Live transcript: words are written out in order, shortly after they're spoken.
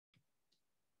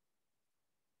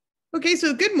Okay,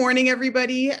 so good morning,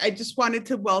 everybody. I just wanted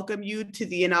to welcome you to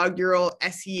the inaugural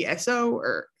SESO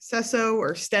or SESO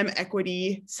or STEM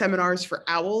Equity Seminars for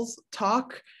Owls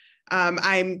talk.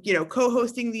 I'm,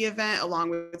 co-hosting the event along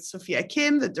with Sophia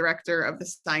Kim, the director of the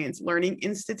Science Learning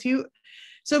Institute.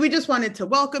 So we just wanted to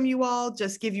welcome you all,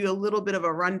 just give you a little bit of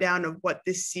a rundown of what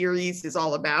this series is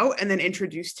all about, and then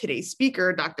introduce today's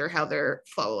speaker, Dr. Heather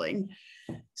Flewelling.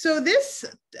 So this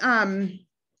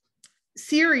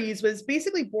series was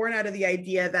basically born out of the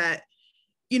idea that,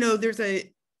 there's a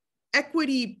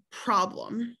equity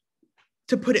problem,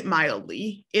 to put it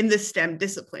mildly, in the STEM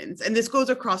disciplines. And this goes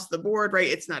across the board, right?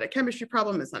 It's not a chemistry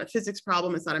problem, it's not a physics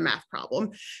problem, it's not a math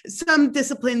problem. Some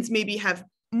disciplines maybe have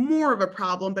more of a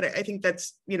problem, but I think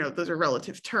that's, those are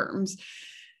relative terms.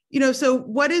 So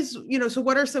what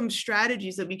are some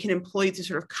strategies that we can employ to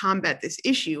sort of combat this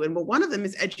issue? And well, one of them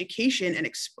is education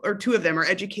or two of them are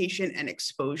education and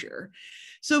exposure.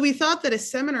 So we thought that a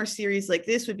seminar series like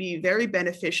this would be very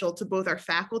beneficial to both our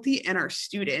faculty and our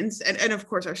students, and of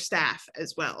course our staff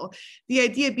as well. The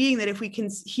idea being that if we can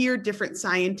hear different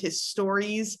scientists'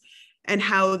 stories and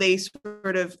how they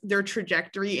sort of their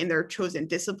trajectory in their chosen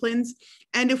disciplines,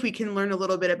 and if we can learn a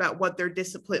little bit about what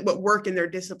work in their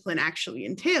discipline actually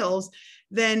entails,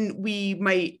 then we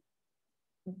might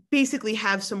basically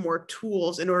have some more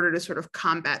tools in order to sort of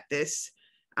combat this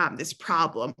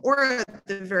problem. Or at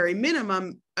the very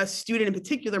minimum, a student in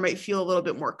particular might feel a little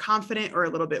bit more confident or a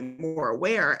little bit more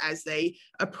aware as they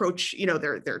approach,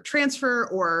 their transfer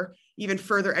or even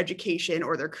further education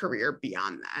or their career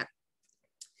beyond that.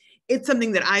 It's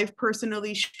something that I've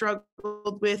personally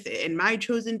struggled with in my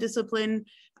chosen discipline,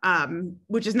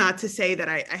 which is not to say that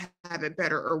I have it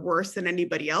better or worse than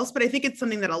anybody else, but I think it's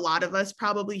something that a lot of us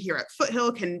probably here at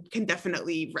Foothill can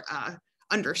definitely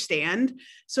understand.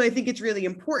 So I think it's really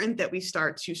important that we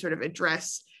start to sort of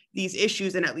address these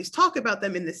issues and at least talk about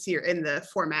them in the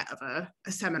format of a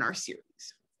seminar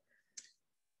series.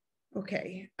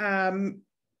 Okay. Let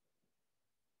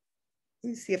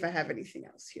me see if I have anything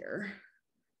else here.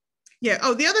 Yeah.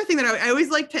 Oh, the other thing that I always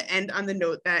like to end on the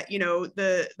note that,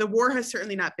 the war has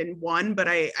certainly not been won, but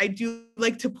I do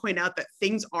like to point out that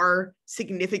things are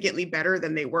significantly better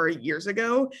than they were years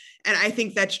ago. And I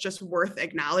think that's just worth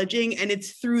acknowledging. And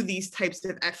it's through these types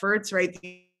of efforts, right?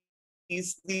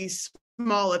 These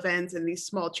small events and these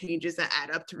small changes that add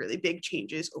up to really big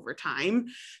changes over time.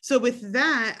 So with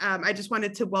that, I just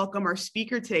wanted to welcome our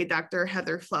speaker today, Dr.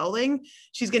 Heather Flewelling.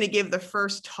 She's going to give the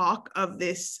first talk of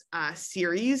this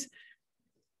series.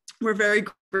 We're very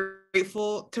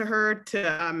grateful to her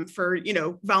for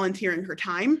volunteering her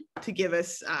time to give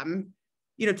us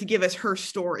her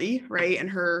story, right, and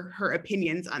her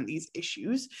opinions on these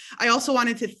issues. I also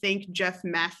wanted to thank Jeff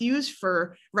Matthews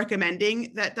for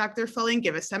recommending that Dr. Flewelling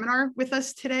give a seminar with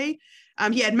us today.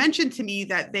 He had mentioned to me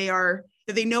that they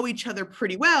know each other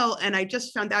pretty well, and I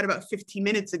just found out about 15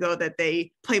 minutes ago that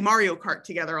they play Mario Kart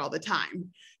together all the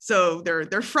time. So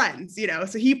they're friends,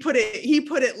 So he put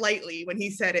it lightly when he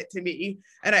said it to me,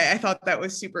 and I thought that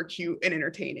was super cute and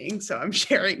entertaining. So I'm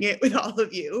sharing it with all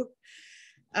of you.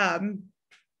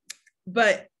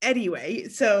 But anyway,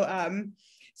 so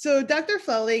Dr.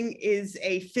 Flewelling is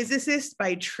a physicist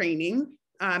by training,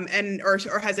 and holds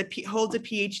a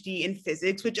PhD in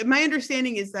physics, which my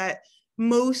understanding is that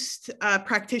most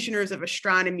practitioners of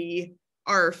astronomy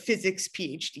are physics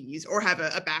PhDs or have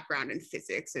a background in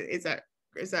physics.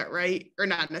 Is that right, or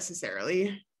not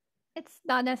necessarily? It's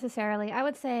not necessarily. I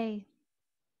would say,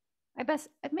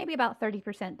 maybe about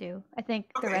 30% do. I think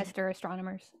okay. The rest are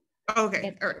astronomers.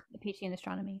 Okay, all right. The PhD in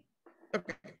astronomy.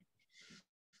 Okay.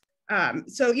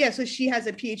 So she has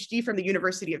a PhD from the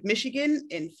University of Michigan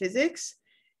in physics,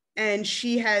 and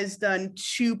she has done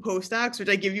 2 postdocs, which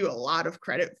I give you a lot of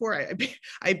credit for.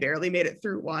 I barely made it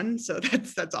through one, so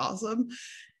that's awesome.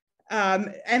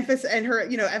 Emphasis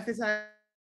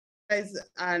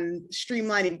on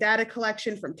streamlining data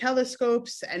collection from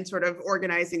telescopes and sort of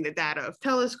organizing the data of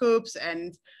telescopes,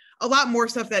 and a lot more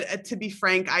stuff that, to be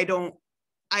frank, I don't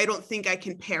think I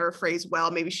can paraphrase well.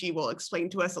 Maybe she will explain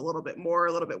to us a little bit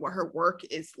what her work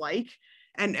is like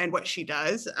and what she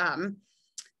does.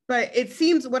 But it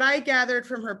seems what I gathered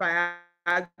from her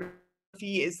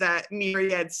biography is that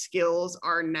myriad skills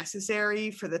are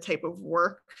necessary for the type of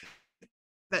work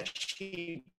that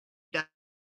she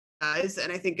does.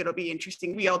 And I think it'll be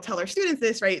interesting. We all tell our students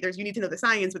this, right? You need to know the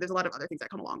science, but there's a lot of other things that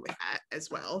come along with that as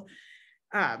well.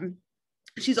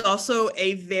 She's also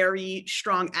a very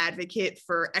strong advocate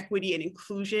for equity and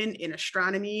inclusion in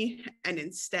astronomy and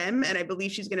in STEM. And I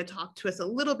believe she's going to talk to us a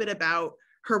little bit about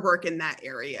her work in that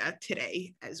area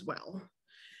today as well.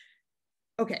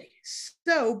 Okay,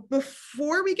 so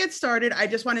before we get started, I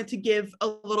just wanted to give a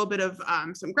little bit of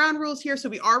some ground rules here. So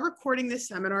we are recording this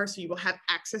seminar, so you will have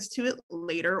access to it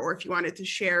later, or if you wanted to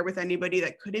share with anybody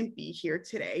that couldn't be here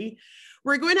today.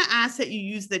 We're going to ask that you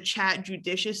use the chat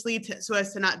judiciously so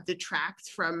as to not detract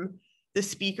from the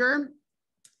speaker.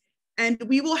 And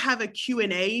we will have a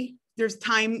Q&A. There's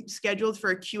time scheduled for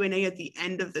a Q&A at the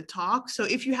end of the talk. So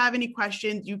if you have any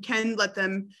questions, you can let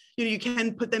them, you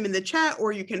can put them in the chat,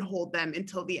 or you can hold them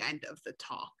until the end of the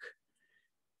talk.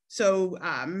 So,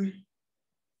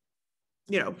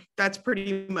 that's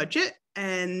pretty much it.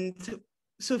 And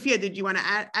Sophia, did you want to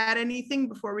add anything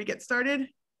before we get started?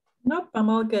 Nope, I'm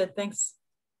all good. Thanks.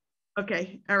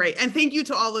 Okay. All right. And thank you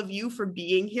to all of you for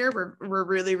being here. We're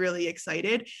really, really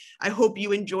excited. I hope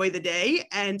you enjoy the day.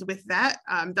 And with that,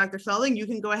 Dr. Flewelling, you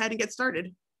can go ahead and get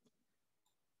started.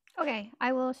 Okay,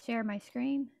 I will share my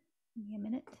screen. Give me a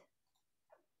minute.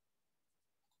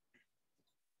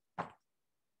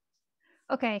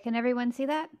 Okay, can everyone see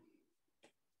that?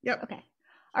 Yep. Okay.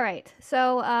 All right.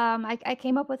 So I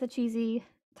came up with a cheesy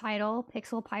title,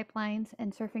 Pixel Pipelines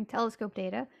and Surfing Telescope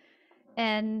Data.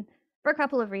 And for a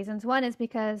couple of reasons. One is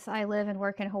because I live and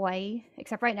work in Hawaii,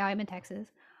 except right now I'm in Texas.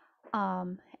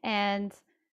 And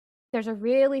there's a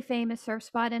really famous surf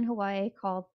spot in Hawaii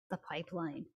called the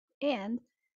Pipeline. And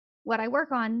what I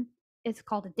work on is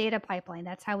called a data pipeline.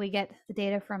 That's how we get the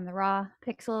data from the raw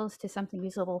pixels to something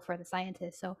usable for the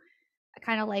scientists. So I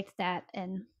kind of liked that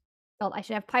and felt I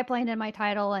should have pipeline in my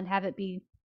title and have it be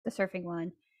the surfing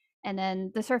one. And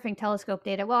then the surfing telescope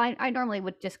data, well, I normally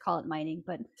would just call it mining,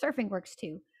 but surfing works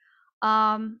too.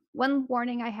 One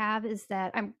warning I have is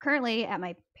that I'm currently at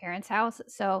my parents' house,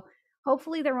 so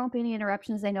hopefully there won't be any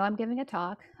interruptions. They know I'm giving a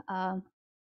talk,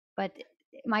 but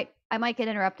I might get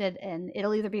interrupted, and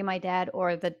it'll either be my dad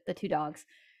or the two dogs.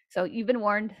 So you've been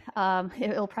warned.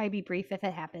 It'll probably be brief if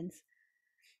it happens.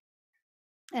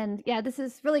 And yeah, this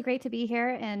is really great to be here,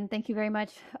 and thank you very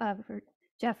much for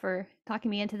Jeff for talking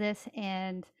me into this.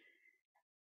 And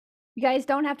you guys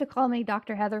don't have to call me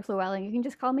Dr. Heather Flewelling. You can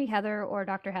just call me Heather or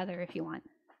Dr. Heather if you want.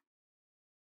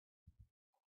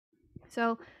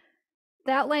 So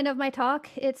the outline of my talk,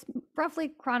 it's roughly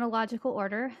chronological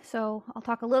order. So I'll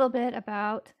talk a little bit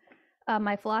about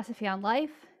my philosophy on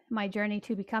life, my journey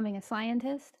to becoming a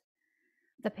scientist,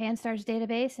 the Pan-STARRS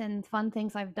database and fun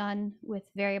things I've done with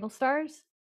variable stars,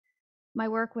 my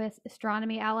work with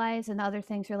astronomy allies and other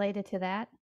things related to that,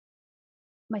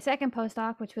 my second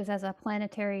postdoc, which was as a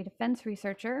planetary defense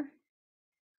researcher,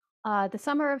 the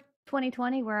summer of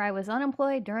 2020, where I was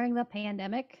unemployed during the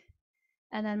pandemic,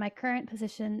 and then my current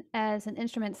position as an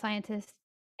instrument scientist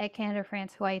at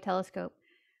Canada-France-Hawaii Telescope.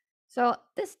 So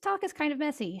this talk is kind of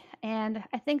messy, and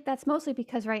I think that's mostly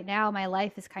because right now my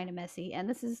life is kind of messy, and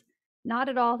this is not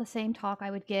at all the same talk I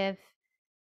would give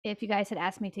if you guys had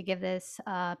asked me to give this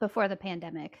before the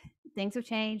pandemic. Things have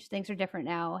changed, things are different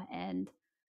now, and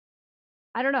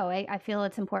I don't know, I feel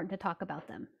it's important to talk about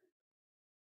them.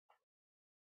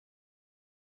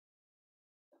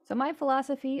 So my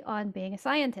philosophy on being a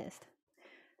scientist.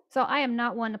 So I am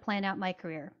not one to plan out my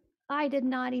career. I did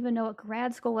not even know what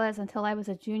grad school was until I was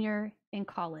a junior in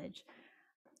college.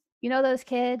 You know those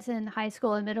kids in high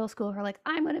school and middle school who are like,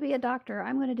 I'm going to be a doctor,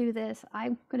 I'm going to do this,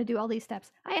 I'm going to do all these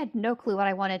steps. I had no clue what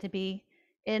I wanted to be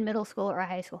in middle school or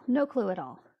high school. No clue at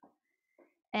all.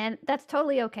 And that's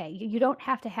totally okay. You don't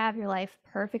have to have your life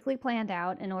perfectly planned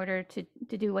out in order to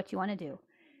do what you want to do.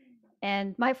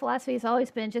 And my philosophy has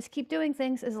always been just keep doing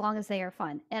things as long as they are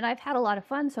fun. And I've had a lot of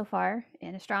fun so far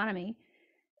in astronomy,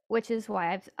 which is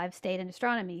why I've stayed in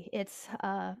astronomy. It's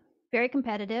very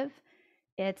competitive.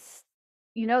 It's,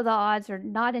 the odds are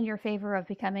not in your favor of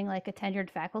becoming like a tenured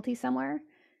faculty somewhere.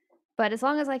 But as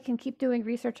long as I can keep doing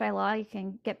research I like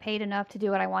and get paid enough to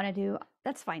do what I want to do,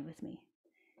 that's fine with me.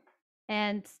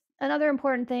 And another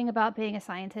important thing about being a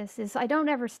scientist is I don't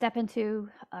ever step into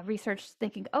research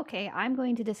thinking, okay, I'm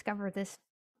going to discover this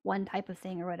one type of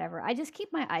thing or whatever. I just keep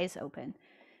my eyes open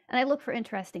and I look for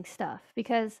interesting stuff,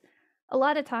 because a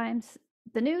lot of times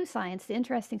the new science, the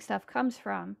interesting stuff comes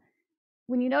from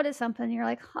when you notice something and you're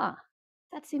like, huh,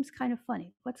 that seems kind of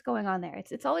funny. What's going on there?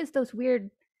 It's always those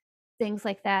weird things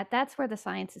like that. That's where the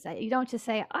science is at. You don't just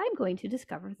say, I'm going to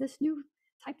discover this new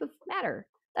type of matter.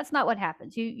 That's not what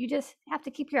happens. You just have to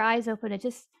keep your eyes open and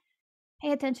just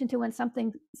pay attention to when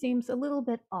something seems a little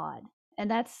bit odd.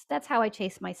 And that's how I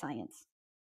chase my science.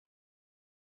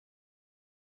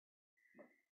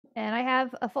 And I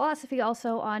have a philosophy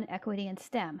also on equity and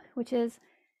STEM, which is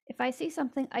if I see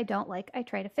something I don't like, I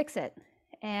try to fix it.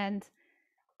 And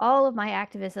all of my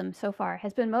activism so far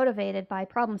has been motivated by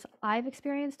problems I've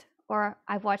experienced or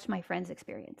I've watched my friends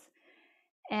experience.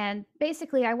 And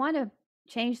basically, I want to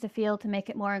change the field to make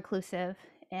it more inclusive.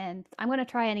 And I'm going to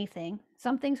try anything.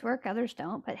 Some things work, others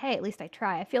don't. But hey, at least I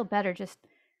try. I feel better just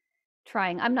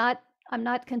trying. I'm not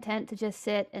content to just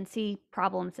sit and see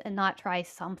problems and not try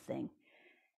something.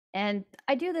 And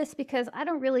I do this because I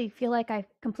don't really feel like I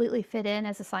completely fit in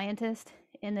as a scientist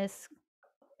in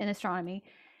astronomy.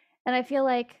 And I feel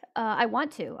like I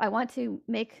want to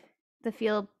make the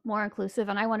field more inclusive,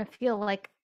 and I want to feel like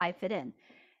I fit in.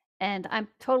 And I'm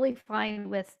totally fine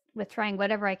with trying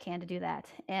whatever I can to do that.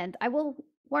 And I will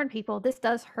warn people, this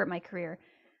does hurt my career.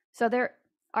 So there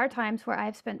are times where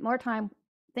I've spent more time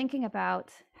thinking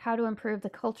about how to improve the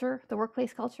culture, the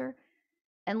workplace culture,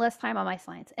 and less time on my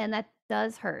science. And that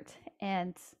does hurt.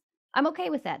 And I'm okay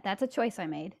with that. That's a choice I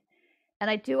made. And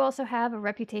I do also have a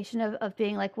reputation of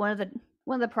being like one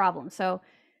of the problems. So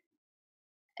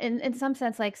in some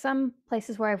sense, like some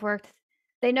places where I've worked,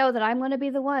 they know that I'm going to be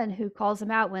the one who calls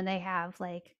them out when they have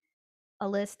like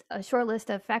a short list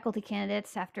of faculty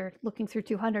candidates after looking through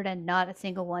 200 and not a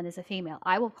single one is a female.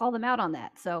 I will call them out on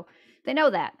that. So they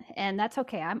know that, and that's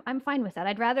okay. I'm fine with that.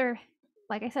 I'd rather,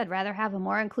 like I said, rather have a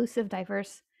more inclusive,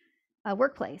 diverse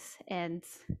workplace. And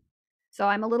so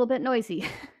I'm a little bit noisy.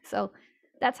 So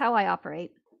that's how I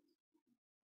operate.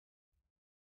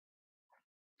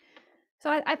 So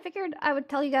I figured I would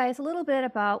tell you guys a little bit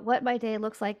about what my day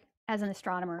looks like as an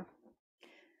astronomer.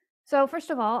 So first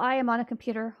of all, I am on a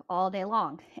computer all day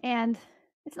long, and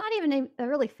it's not even a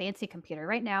really fancy computer.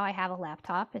 Right now I have a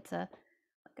laptop. It's like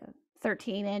a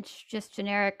 13-inch, just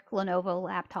generic Lenovo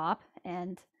laptop,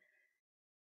 and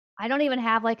I don't even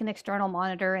have like an external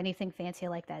monitor or anything fancy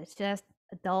like that. It's just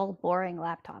a dull, boring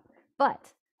laptop. But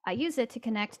I use it to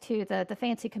connect to the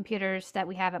fancy computers that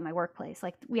we have at my workplace.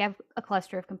 Like we have a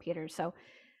cluster of computers. So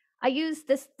I use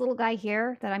this little guy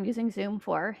here that I'm using Zoom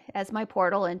for as my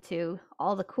portal into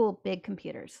all the cool big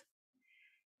computers.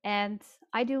 And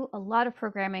I do a lot of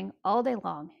programming all day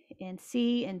long in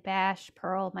C and Bash,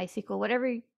 Perl, MySQL,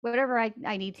 whatever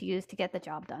I need to use to get the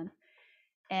job done.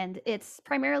 And it's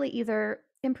primarily either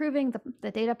improving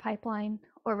the data pipeline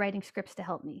or writing scripts to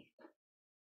help me.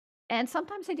 And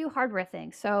sometimes I do hardware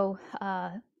things. So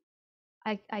I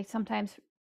sometimes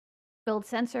build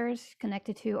sensors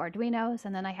connected to Arduinos,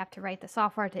 and then I have to write the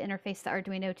software to interface the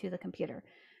Arduino to the computer.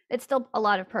 It's still a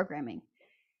lot of programming.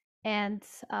 And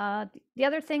the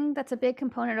other thing that's a big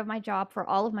component of my job for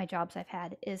all of my jobs I've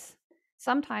had is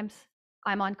sometimes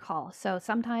I'm on call. So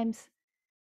sometimes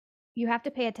you have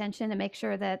to pay attention and make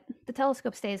sure that the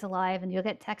telescope stays alive, and you'll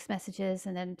get text messages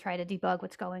and then try to debug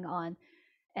what's going on.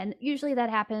 And usually that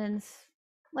happens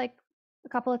like a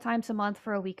couple of times a month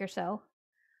for a week or so.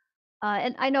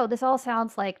 And I know this all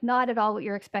sounds like not at all what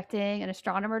you're expecting an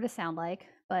astronomer to sound like,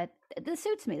 but this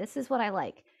suits me. This is what I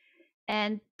like.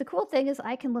 And the cool thing is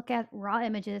I can look at raw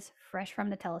images fresh from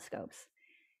the telescopes.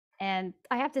 And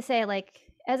I have to say, like,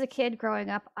 as a kid growing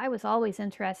up, I was always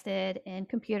interested in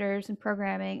computers and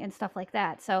programming and stuff like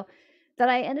that. So that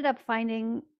I ended up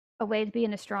finding a way to be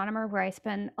an astronomer where I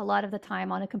spend a lot of the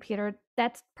time on a computer,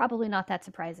 that's probably not that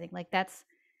surprising. Like, that's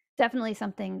definitely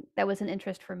something that was an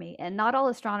interest for me. And not all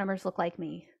astronomers look like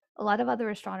me. A lot of other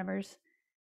astronomers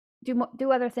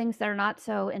do other things that are not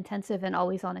so intensive and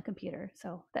always on a computer.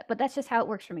 So but that's just how it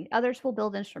works for me. Others will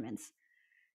build instruments,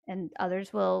 and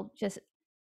others will just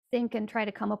think and try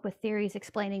to come up with theories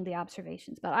explaining the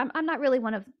observations. But I'm not really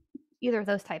one of either of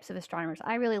those types of astronomers.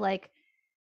 I really like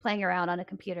playing around on a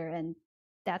computer, and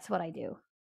that's what I do.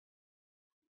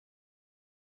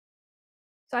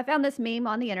 So I found this meme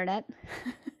on the internet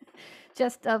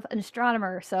just of an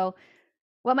astronomer. So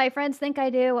what my friends think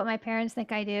I do, what my parents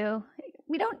think I do.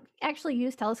 We don't actually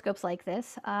use telescopes like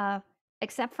this,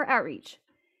 except for outreach.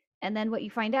 And then what you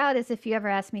find out is if you ever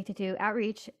ask me to do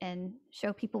outreach and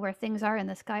show people where things are in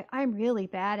the sky, I'm really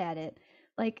bad at it.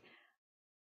 Like,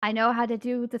 I know how to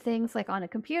do the things like on a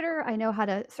computer. I know how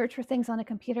to search for things on a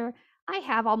computer. I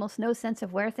have almost no sense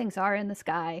of where things are in the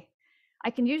sky. I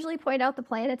can usually point out the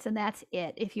planets, and that's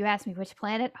it. If you ask me which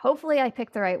planet, hopefully I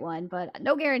picked the right one, but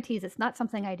no guarantees. It's not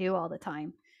something I do all the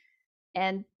time.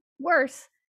 And worse,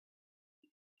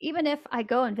 even if I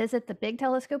go and visit the big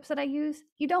telescopes that I use,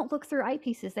 you don't look through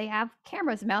eyepieces. They have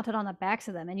cameras mounted on the backs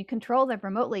of them, and you control them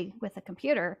remotely with a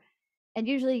computer. And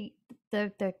usually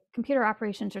the computer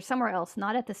operations are somewhere else,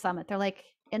 not at the summit. They're like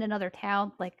in another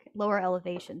town, like lower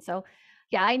elevation. So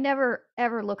yeah, I never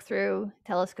ever look through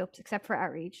telescopes except for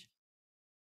outreach.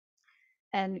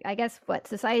 And I guess what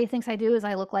society thinks I do is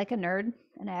I look like a nerd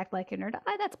and I act like a nerd.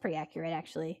 That's pretty accurate,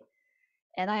 actually.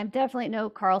 And I am definitely no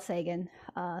Carl Sagan.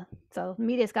 So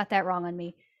media's got that wrong on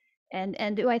me.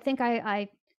 And do I think I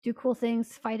do cool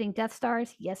things fighting Death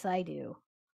Stars? Yes, I do.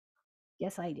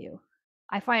 Yes, I do.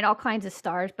 I find all kinds of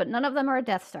stars, but none of them are a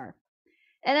Death Star.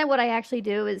 And then what I actually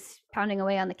do is pounding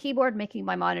away on the keyboard, making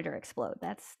my monitor explode.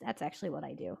 That's actually what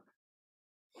I do.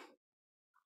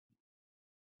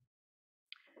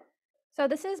 So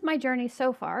this is my journey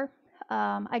so far.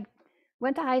 I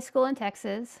went to high school in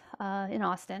Texas, in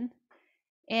Austin,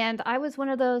 and I was one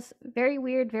of those very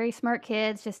weird, very smart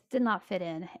kids, just did not fit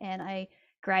in. And I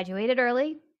graduated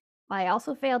early. I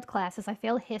also failed classes. I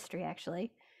failed history,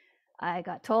 actually. I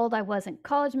got told I wasn't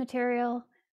college material,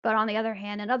 but on the other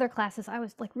hand, in other classes, I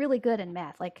was like really good in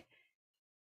math. Like,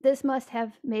 this must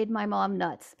have made my mom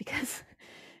nuts because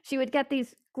she would get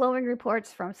these glowing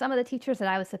reports from some of the teachers that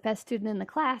I was the best student in the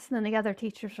class, and then the other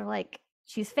teachers were like,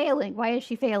 "She's failing. Why is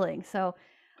she failing?" So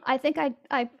I think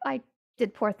I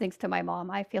did poor things to my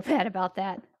mom. I feel bad about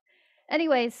that.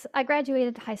 Anyways, I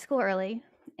graduated high school early,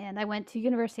 and I went to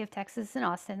University of Texas in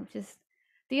Austin, which is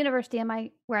the university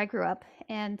where I grew up.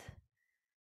 And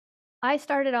I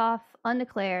started off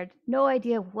undeclared, no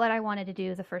idea what I wanted to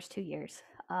do the first 2 years.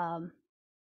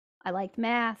 I liked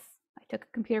math. I took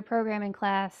a computer programming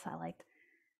class. I liked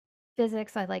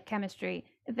physics. I liked chemistry.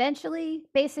 Eventually,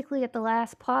 basically at the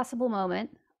last possible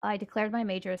moment, I declared my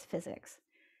major as physics.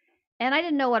 And I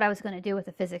didn't know what I was going to do with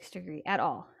a physics degree at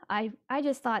all. I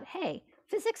just thought, hey,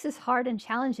 physics is hard and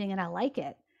challenging and I like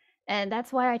it. And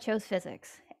that's why I chose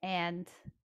physics. And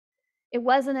it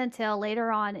wasn't until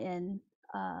later on in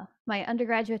my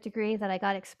undergraduate degree that I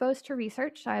got exposed to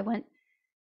research. I went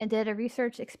and did a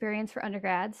research experience for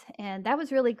undergrads, and that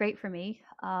was really great for me.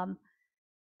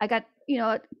 I got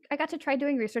to try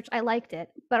doing research. I liked it,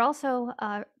 but also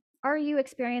RU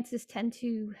experiences tend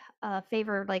to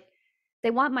favor, like,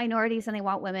 they want minorities and they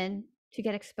want women to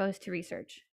get exposed to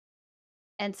research.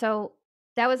 And so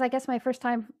that was, I guess, my first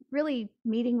time really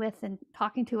meeting with and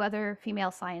talking to other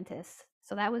female scientists.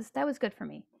 So that was good for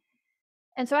me.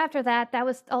 And so after that, that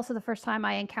was also the first time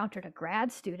I encountered a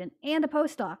grad student and a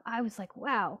postdoc. I was like,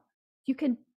 wow, you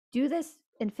can do this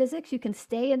in physics? You can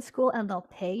stay in school and they'll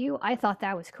pay you? I thought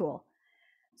that was cool.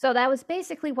 So that was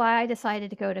basically why I decided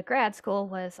to go to grad school,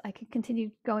 was I could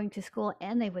continue going to school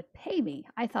and they would pay me.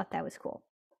 I thought that was cool.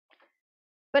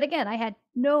 But again, I had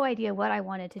no idea what I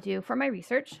wanted to do for my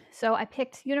research. So I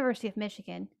picked University of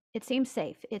Michigan. It seems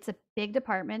safe. It's a big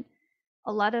department,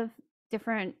 a lot of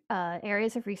different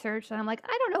areas of research. And I'm like,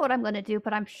 I don't know what I'm going to do,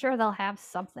 but I'm sure they'll have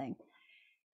something.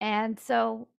 And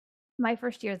so my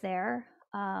first year there,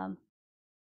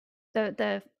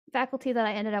 the faculty that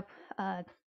I ended up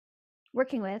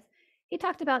working with, he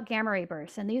talked about gamma ray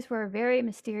bursts. And these were very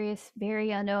mysterious,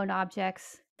 very unknown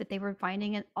objects that they were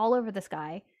finding all over the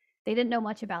sky. They didn't know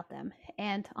much about them.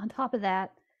 And on top of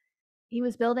that, he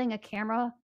was building a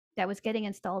camera that was getting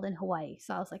installed in Hawaii.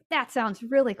 So I was like, that sounds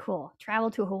really cool. Travel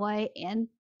to Hawaii and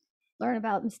learn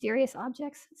about mysterious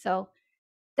objects. So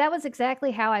that was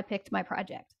exactly how I picked my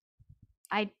project.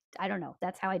 I don't know.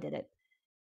 That's how I did it.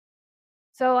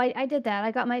 So I did that.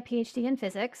 I got my PhD in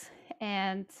physics,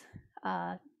 and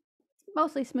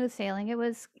mostly smooth sailing. It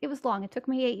was long. It took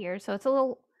me 8 years, so it's a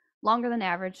little longer than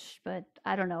average, but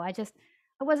I don't know. I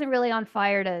wasn't really on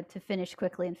fire to finish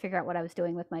quickly and figure out what I was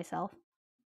doing with myself.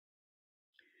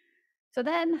 So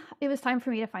then it was time for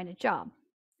me to find a job.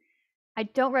 I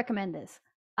don't recommend this.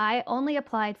 I only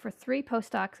applied for 3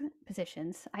 postdoc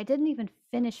positions. I didn't even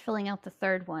finish filling out the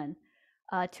third one.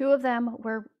 2 of them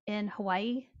were in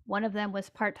Hawaii. One of them was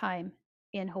part-time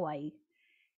in Hawaii.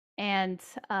 And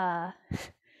yeah,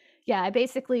 I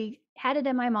basically had it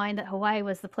in my mind that Hawaii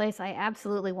was the place I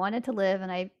absolutely wanted to live,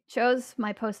 and I chose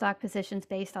my postdoc positions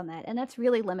based on that. And that's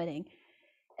really limiting.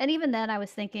 And even then I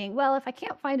was thinking, well, if I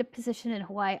can't find a position in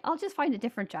Hawaii, I'll just find a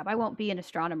different job. I won't be an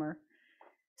astronomer.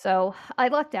 So I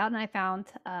lucked out and I found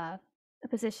a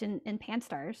position in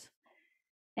Pan-STARRS.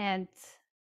 And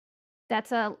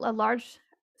that's a large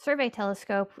survey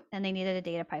telescope, and they needed a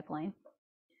data pipeline.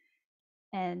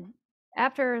 And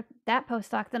after that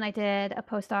postdoc, then I did a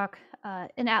postdoc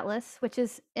in Atlas, which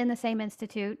is in the same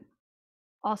institute,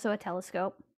 also a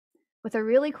telescope, with a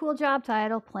really cool job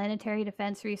title, Planetary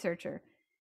Defense Researcher.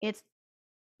 It's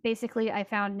basically, I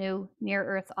found new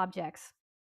near-Earth objects,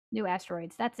 new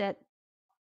asteroids. That's it.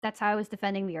 That's how I was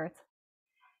defending the Earth.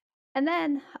 And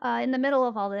then in the middle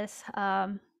of all this,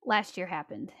 last year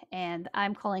happened, and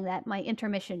I'm calling that my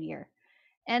intermission year.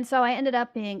 And so I ended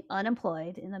up being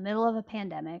unemployed in the middle of a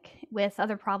pandemic with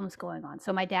other problems going on.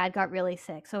 So my dad got really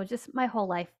sick. So just my whole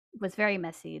life was very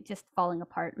messy, just falling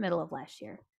apart middle of last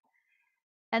year.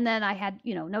 And then I had,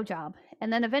 no job.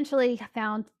 And then eventually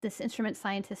found this instrument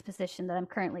scientist position that I'm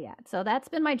currently at. So that's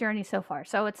been my journey so far.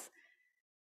 So it's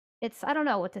I don't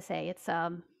know what to say. It's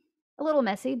a little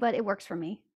messy, but it works for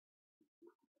me.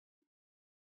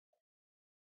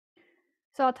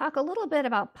 So I'll talk a little bit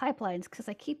about pipelines because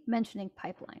I keep mentioning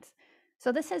pipelines.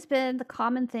 So this has been the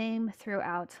common theme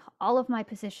throughout all of my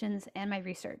positions and my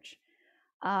research.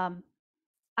 Um,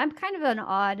 I'm kind of an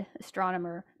odd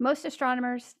astronomer. Most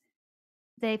astronomers,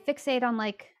 they fixate on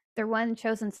like their one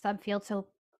chosen subfield, so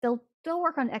they'll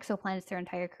work on exoplanets their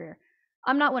entire career.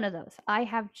 I'm not one of those. I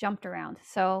have jumped around.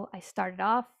 So I started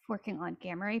off working on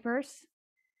gamma ray bursts,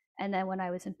 and then when I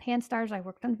was in pan-stars, I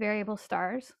worked on variable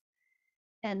stars.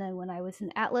 And then when I was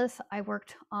in Atlas, I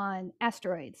worked on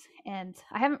asteroids. And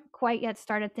I haven't quite yet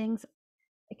started things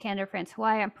at Canada, France,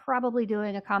 Hawaii. I'm probably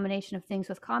doing a combination of things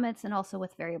with comets and also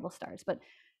with variable stars. But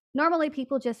normally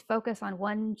people just focus on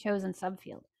one chosen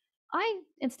subfield. I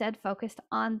instead focused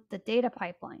on the data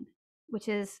pipeline, which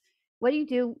is what do you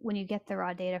do when you get the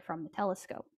raw data from the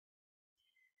telescope?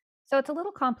 So it's a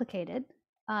little complicated.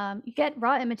 You get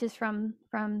raw images from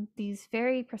these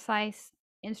very precise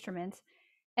instruments,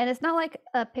 and it's not like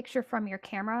a picture from your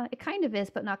camera. It kind of is,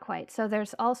 but not quite. So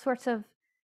there's all sorts of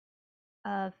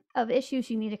issues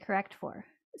you need to correct for.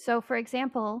 So for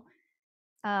example,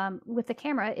 with the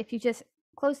camera, if you just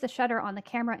close the shutter on the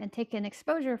camera and take an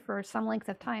exposure for some length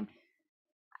of time,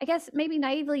 I guess maybe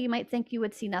naively you might think you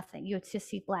would see nothing. You would just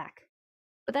see black.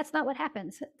 But that's not what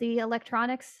happens. The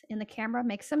electronics in the camera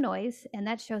make some noise, and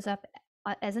that shows up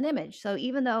as an image. So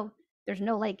even though there's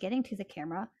no light getting to the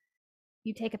camera,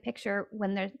 you take a picture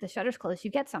when the shutter's closed, you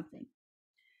get something.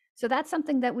 So that's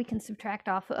something that we can subtract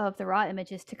off of the raw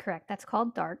images to correct. That's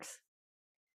called darks.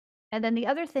 And then the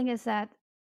other thing is that,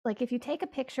 like, if you take a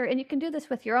picture, and you can do this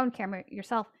with your own camera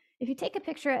yourself, if you take a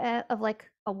picture of like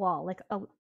a wall, like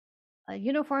a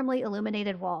uniformly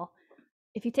illuminated wall,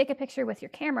 if you take a picture with your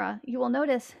camera, you will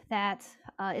notice that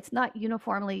it's not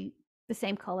uniformly the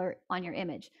same color on your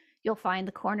image. You'll find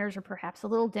the corners are perhaps a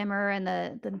little dimmer and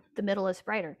the middle is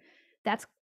brighter. That's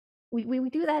we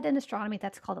do that in astronomy.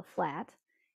 That's called a flat,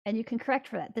 and you can correct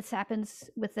for that. This happens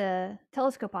with the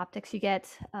telescope optics. You get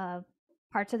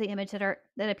parts of the image that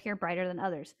appear brighter than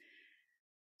others.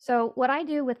 So what I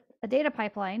do with a data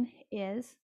pipeline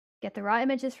is get the raw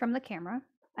images from the camera.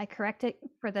 I correct it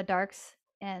for the darks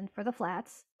and for the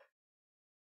flats.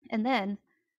 And then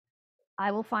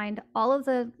I will find all of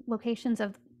the locations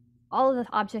of all of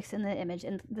the objects in the image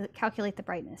and calculate the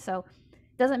brightness. So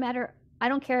it doesn't matter. I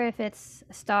don't care if it's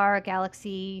a star, a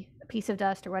galaxy, a piece of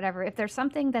dust, or whatever. If there's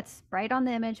something that's bright on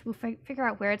the image, we'll figure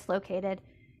out where it's located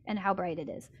and how bright it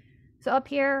is. So up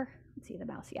here, let's see the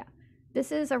mouse. Yeah.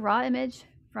 This is a raw image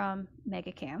from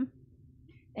Megacam.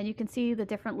 And you can see the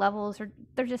different levels, or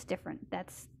they're just different.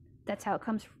 That's how it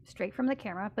comes straight from the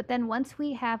camera. But then once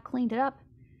we have cleaned it up,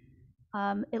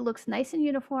 it looks nice and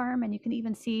uniform, and you can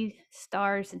even see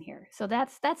stars in here. So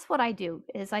that's what I do,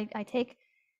 is I take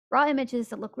raw images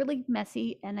that look really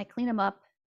messy, and I clean them up,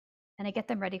 and I get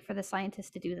them ready for the scientists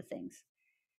to do the things.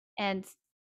 And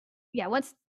yeah,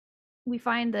 once we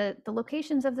find the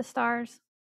locations of the stars,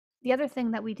 the other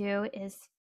thing that we do is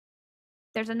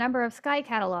there's a number of sky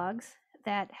catalogs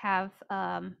that have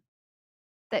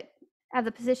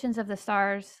the positions of the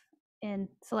stars in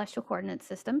celestial coordinate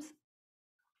systems.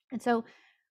 And so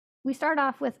we start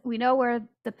off with, we know where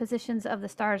the positions of the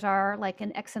stars are, like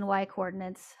in X and Y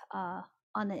coordinates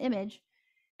on the image.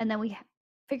 And then we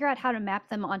figure out how to map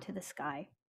them onto the sky.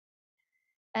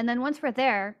 And then once we're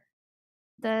there,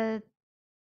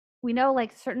 we know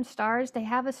like certain stars, they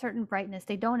have a certain brightness.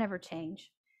 They don't ever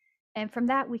change. And from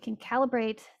that, we can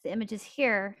calibrate the images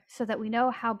here so that we know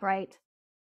how bright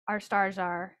our stars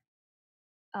are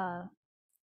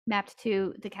mapped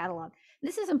to the catalog.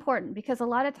 This is important because a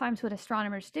lot of times what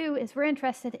astronomers do is we're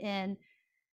interested in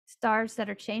stars that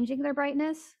are changing their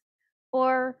brightness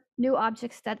or new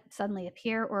objects that suddenly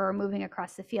appear or are moving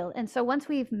across the field. And so once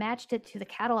we've matched it to the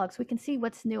catalogs, we can see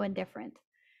what's new and different.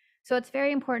 So it's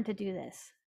very important to do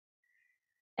this.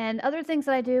 And other things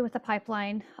that I do with the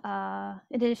pipeline,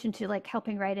 in addition to like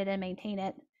helping write it and maintain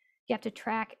it, you have to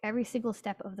track every single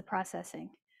step of the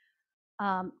processing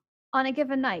on a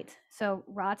given night. So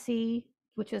ROTC,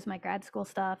 which is my grad school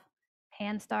stuff,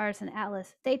 pan-stars and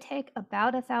Atlas, they take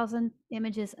about 1,000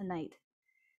 images a night.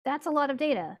 That's a lot of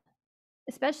data,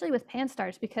 especially with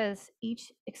pan-stars, because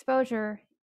each exposure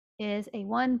is a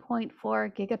 1.4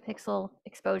 gigapixel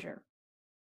exposure.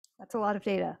 That's a lot of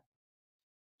data.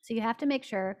 So you have to make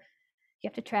sure, you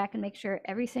have to track and make sure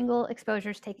every single exposure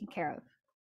is taken care of.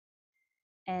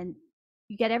 And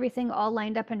you get everything all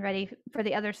lined up and ready for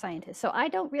the other scientists. So I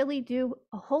don't really do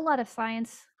a whole lot of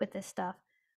science with this stuff.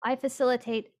 I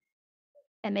facilitate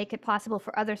and make it possible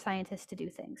for other scientists to do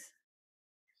things.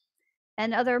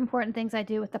 And other important things I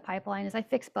do with the pipeline is I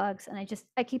fix bugs and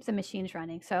I keep the machines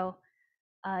running. So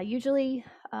usually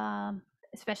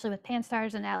especially with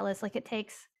Pan-STARRS and Atlas, like it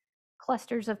takes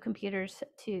clusters of computers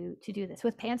to do this.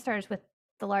 With Pan-STARRS, with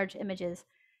the large images,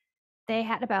 they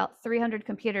had about 300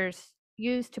 computers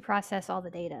used to process all the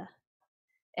data.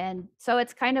 And so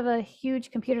it's kind of a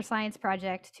huge computer science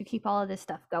project to keep all of this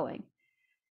stuff going.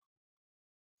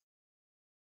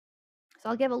 So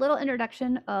I'll give a little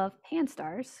introduction of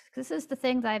Pan-STARRS, because this is the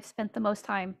thing that I've spent the most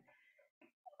time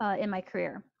in my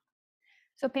career.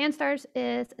 So Pan-STARRS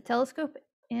is a telescope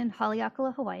in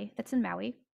Haleakala, Hawaii, that's in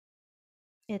Maui.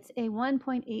 It's a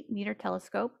 1.8 meter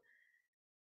telescope,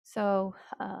 so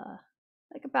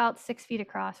like about 6 feet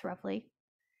across, roughly.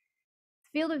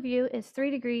 The field of view is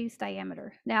 3 degrees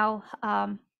diameter. Now,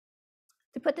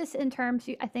 to put this in terms,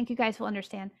 I think you guys will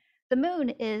understand, the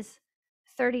moon is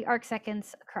 30 arc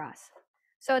seconds across.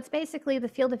 So it's basically, the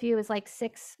field of view is like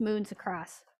 6 moons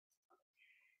across.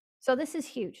 So this is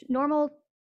huge. Normal,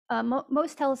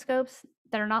 most telescopes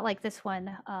that are not like this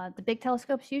one, the big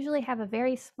telescopes usually have a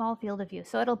very small field of view.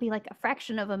 So it'll be like a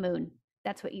fraction of a moon.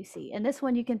 That's what you see. And this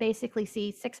one, you can basically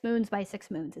see 6 moons by 6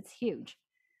 moons. It's huge.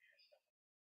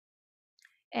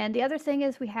 And the other thing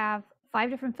is we have 5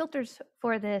 different filters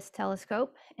for this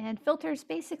telescope. And filters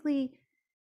basically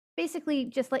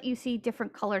just let you see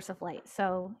different colors of light.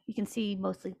 So you can see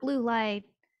mostly blue light,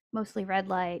 mostly red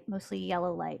light, mostly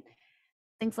yellow light,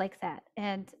 things like that.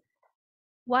 And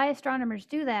why astronomers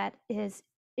do that is,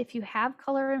 if you have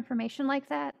color information like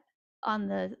that on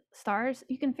the stars,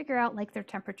 you can figure out like their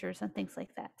temperatures and things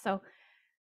like that. So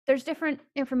there's different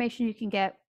information you can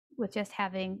get with just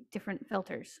having different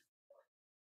filters.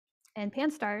 And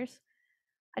Pan-STARRS,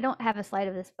 I don't have a slide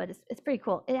of this, but it's pretty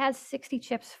cool. It has 60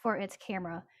 chips for its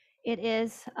camera. It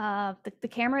is, the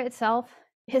camera itself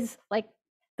is like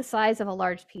the size of a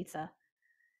large pizza.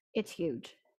 It's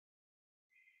huge.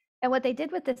 And what they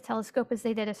did with this telescope is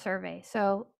they did a survey.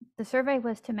 So the survey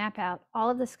was to map out all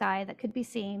of the sky that could be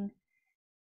seen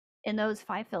in those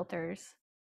 5 filters,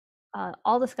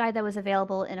 all the sky that was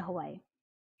available in Hawaii.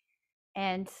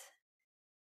 And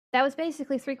that was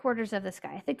basically 3/4 of the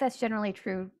sky. I think that's generally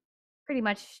true pretty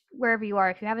much wherever you are.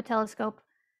 If you have a telescope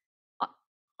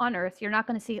on Earth, you're not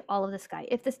going to see all of the sky.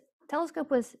 If this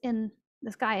telescope was in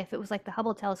the sky, if it was like the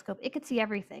Hubble telescope, it could see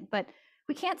everything. But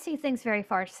we can't see things very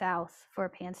far south for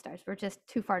Pan-STARRS. We're just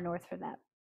too far north for that.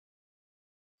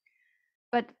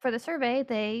 But for the survey,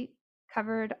 they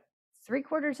covered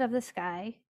 3/4 of the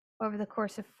sky over the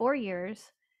course of 4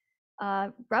 years,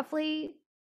 roughly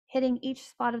hitting each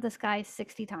spot of the sky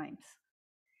 60 times.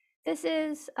 This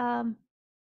is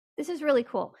really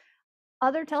cool.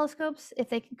 Other telescopes, if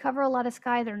they can cover a lot of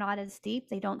sky, they're not as deep.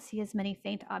 They don't see as many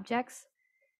faint objects.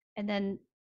 And then,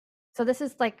 so this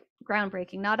is like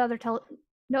groundbreaking. No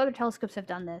other telescopes have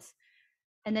done this.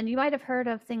 And then you might have heard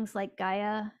of things like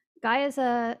Gaia. Gaia is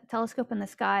a telescope in the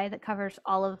sky that covers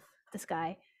all of the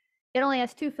sky. It only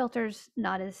has 2 filters,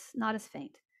 not as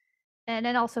faint. And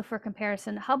then also for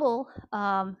comparison, Hubble,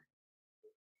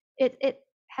 it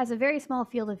has a very small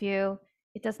field of view.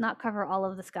 It does not cover all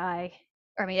of the sky.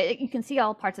 Or, I mean, you can see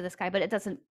all parts of the sky, but it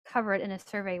doesn't cover it in a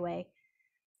survey way.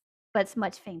 But it's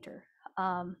much fainter.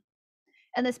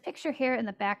 And this picture here in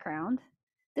the background,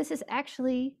 this is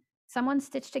actually someone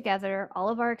stitched together all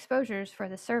of our exposures for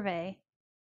the survey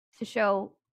to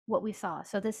show what we saw.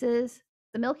 So this is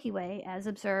the Milky Way as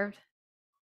observed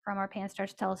from our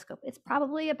Pan-STARRS telescope. It's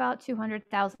probably about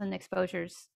 200,000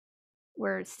 exposures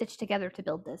were stitched together to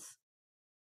build this.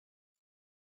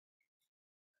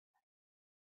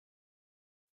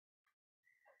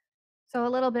 So a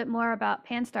little bit more about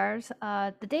Pan-STARRS.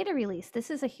 The data release,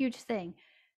 this is a huge thing.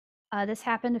 This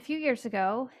happened a few years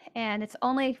ago, and it's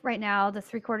only right now the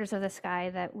 3/4 of the sky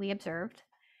that we observed.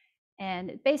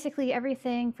 And basically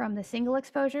everything from the single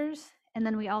exposures, and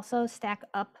then we also stack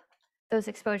up those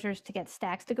exposures to get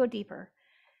stacks to go deeper.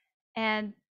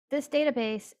 And this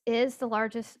database is the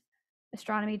largest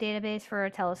astronomy database for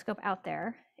a telescope out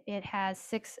there. It has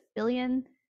 6 billion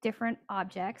different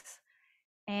objects,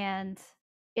 and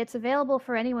it's available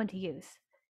for anyone to use.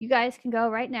 You guys can go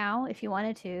right now, if you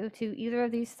wanted to either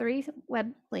of these 3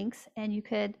 web links, and you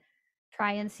could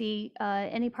try and see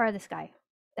any part of the sky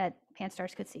that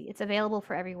Pan-STARRS could see. It's available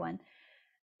for everyone.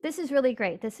 This is really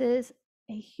great. This is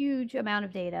a huge amount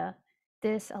of data.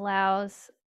 This allows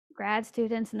grad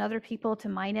students and other people to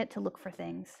mine it to look for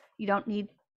things. You don't need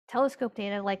telescope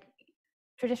data like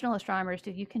traditional astronomers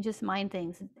do. You can just mine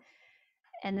things.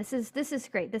 And this is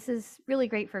great. This is really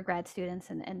great for grad students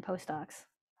and postdocs.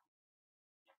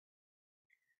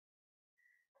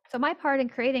 So my part in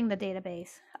creating the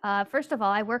database, first of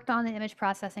all, I worked on the image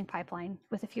processing pipeline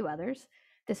with a few others.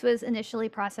 This was initially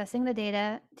processing the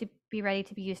data to be ready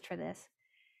to be used for this.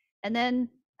 And then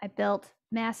I built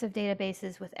massive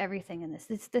databases with everything in this.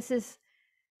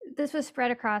 This was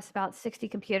spread across about 60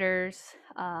 computers,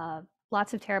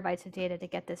 lots of terabytes of data to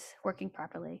get this working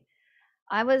properly.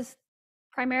 I was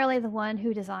primarily the one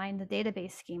who designed the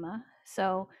database schema.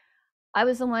 So I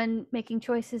was the one making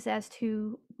choices as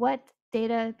to what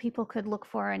data people could look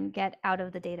for and get out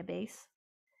of the database,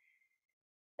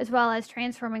 as well as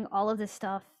transforming all of this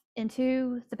stuff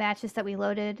into the batches that we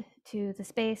loaded to the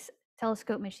space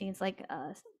telescope machines.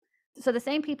 So the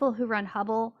same people who run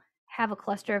Hubble have a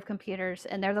cluster of computers,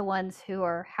 and they're the ones who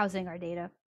are housing our data.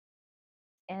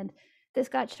 And this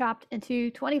got chopped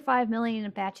into 25 million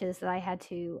batches that I had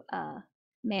to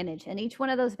manage. And each one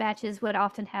of those batches would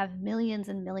often have millions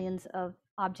and millions of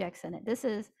objects in it. This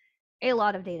is a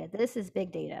lot of data. This is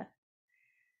big data.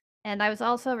 And I was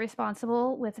also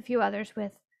responsible with a few others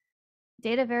with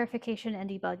data verification and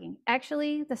debugging.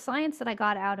 Actually, the science that I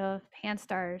got out of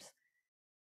Pan-STARRS,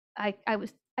 I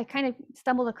kind of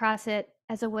stumbled across it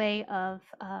as a way of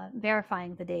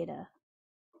verifying the data.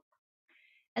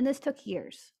 And this took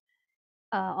years.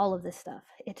 All of this stuff.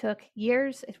 It took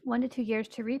years, 1 to 2 years,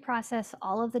 to reprocess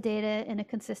all of the data in a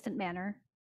consistent manner.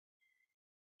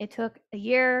 It took a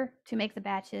year to make the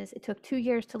batches. It took 2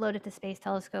 years to load it to Space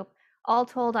Telescope. All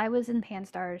told, I was in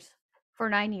Pan-STARRS for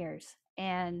 9 years.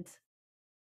 And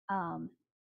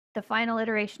the final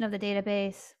iteration of the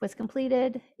database was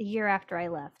completed a year after I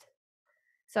left.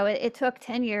 So it took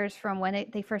 10 years from when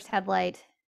they first had light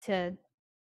to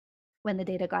when the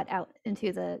data got out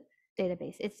into the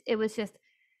database. It was just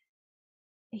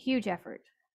a huge effort.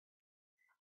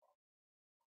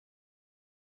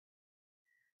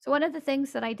 So one of the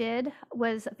things that I did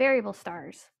was variable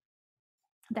stars.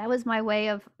 That was my way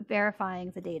of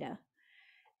verifying the data.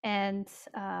 And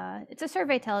it's a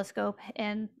survey telescope,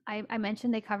 and I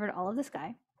mentioned they covered all of the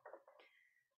sky.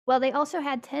 Well, they also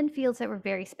had 10 fields that were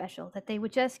very special that they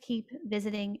would just keep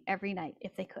visiting every night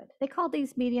if they could. They called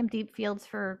these medium deep fields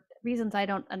for reasons I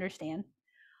don't understand.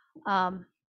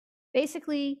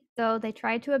 Basically, though, they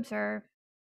tried to observe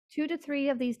 2 to 3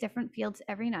 of these different fields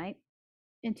every night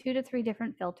in 2 to 3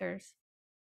 different filters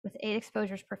with 8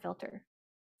 exposures per filter.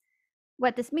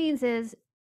 What this means is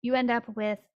you end up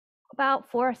with about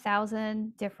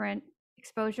 4,000 different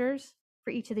exposures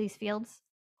for each of these fields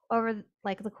over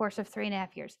like the course of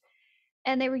 3.5 years.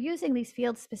 And they were using these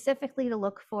fields specifically to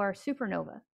look for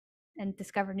supernova and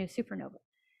discover new supernova.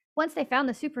 Once they found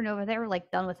the supernova, they were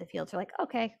like done with the fields. They're like,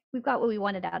 okay, we've got what we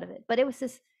wanted out of it. But it was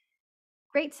this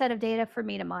great set of data for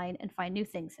me to mine and find new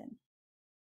things in.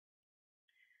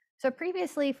 So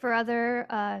previously for other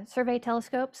survey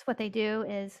telescopes, what they do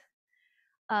is,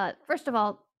 first of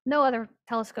all, no other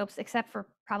telescopes except for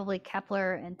probably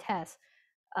Kepler and TESS,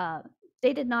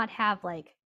 they did not have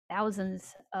like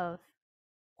thousands of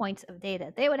points of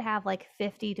data. They would have like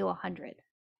 50 to 100.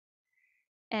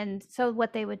 And so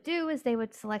what they would do is they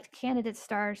would select candidate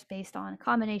stars based on a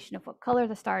combination of what color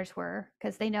the stars were,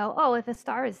 because they know, oh, if a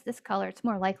star is this color, it's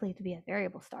more likely to be a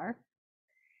variable star.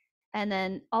 And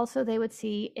then also they would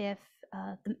see if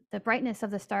the brightness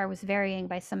of the star was varying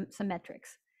by some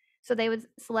metrics. So they would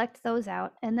select those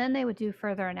out, and then they would do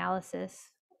further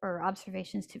analysis or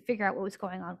observations to figure out what was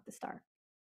going on with the star.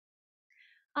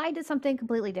 I did something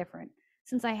completely different.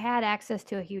 Since I had access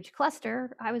to a huge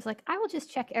cluster, I was like, I will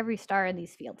just check every star in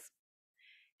these fields.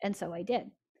 And so I did.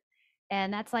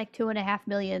 And that's like 2.5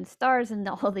 million stars in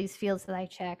all these fields that I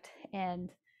checked.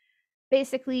 And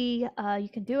basically, you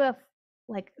can do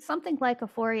something like a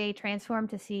Fourier transform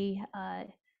to see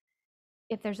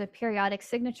if there's a periodic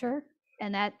signature,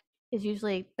 and that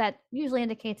usually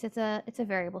indicates it's a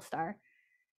variable star.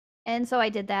 And so I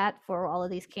did that for all of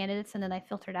these candidates, and then I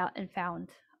filtered out and found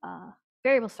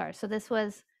variable stars. So this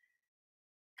was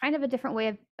kind of a different way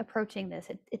of approaching this.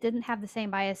 It didn't have the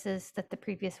same biases that the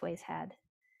previous ways had.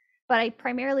 But I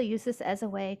primarily use this as a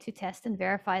way to test and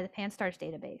verify the Pan-STARRS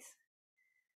database.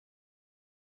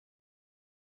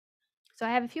 So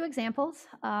I have a few examples.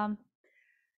 So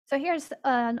here's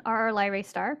an RR Lyrae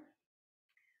star.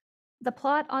 The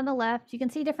plot on the left, you can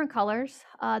see different colors.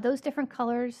 Those different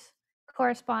colors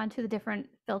correspond to the different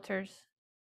filters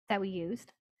that we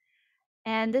used.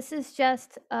 And this is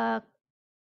just, the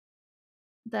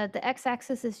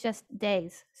x-axis is just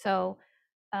days. So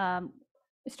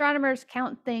astronomers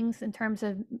count things in terms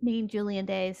of mean Julian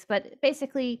days, but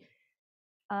basically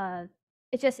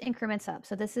it just increments up.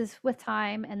 So this is with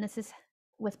time, and this is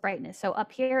with brightness. So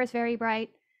up here is very bright,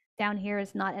 down here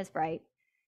is not as bright,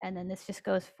 and then this just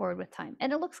goes forward with time.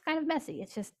 And it looks kind of messy.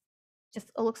 It's just it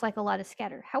looks like a lot of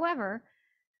scatter. However,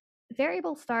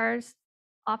 variable stars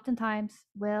oftentimes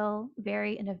will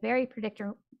vary in a very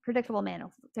predictable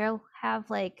manner. They'll have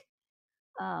like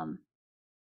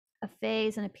a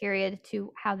phase and a period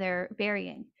to how they're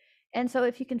varying. And so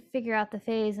if you can figure out the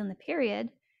phase and the period,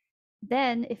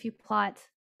 then if you plot,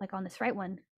 like on this right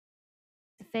one,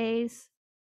 the phase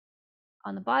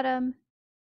on the bottom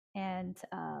and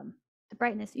the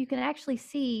brightness, you can actually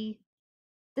see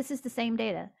this is the same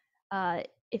data.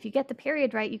 If you get the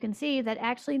period right, you can see that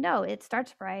actually, no, it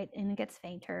starts bright and it gets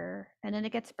fainter, and then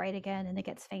it gets bright again and it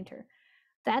gets fainter.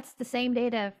 That's the same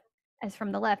data as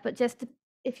from the left, but just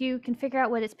if you can figure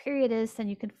out what its period is, then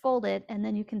you can fold it and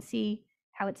then you can see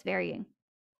how it's varying.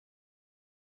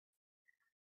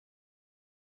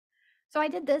 So I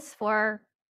did this for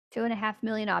 2.5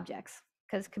 million objects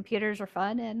because computers are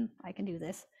fun and I can do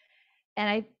this.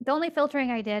 And the only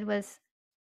filtering I did was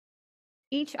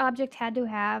each object had to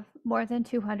have more than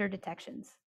 200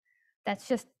 detections. That's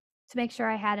just to make sure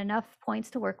I had enough points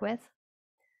to work with.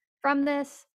 From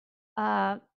this,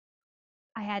 I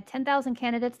had 10,000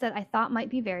 candidates that I thought might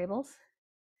be variables,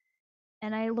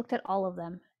 and I looked at all of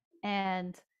them,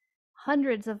 and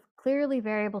hundreds of clearly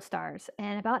variable stars,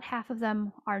 and about half of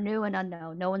them are new and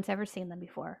unknown. No one's ever seen them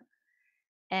before.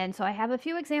 And so I have a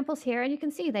few examples here, and you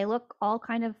can see they look all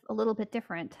kind of a little bit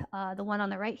different. The one on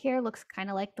the right here looks kind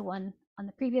of like the one on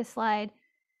the previous slide.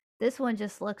 This one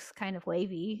just looks kind of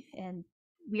wavy and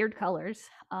weird colors.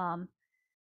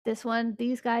 This one,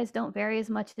 these guys don't vary as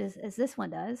much as this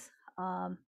one does.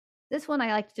 This one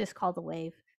I like to just call the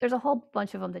wave. There's a whole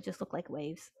bunch of them that just look like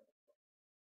waves.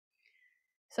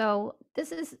 So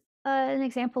this is an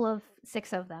example of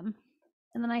 6 of them.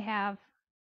 And then I have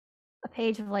a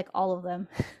page of like all of them.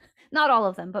 Not all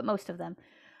of them, but most of them.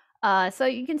 So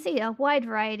you can see a wide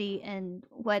variety in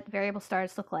what variable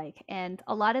stars look like. And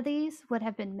a lot of these would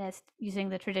have been missed using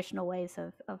the traditional ways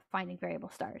of finding variable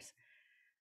stars.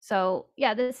 So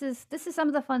yeah, this is some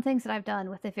of the fun things that I've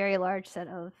done with a very large set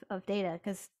of data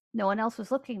because no one else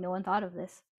was looking, no one thought of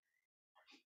this.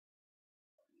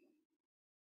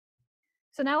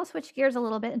 So now we'll switch gears a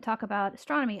little bit and talk about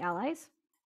astronomy allies.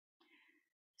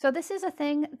 So this is a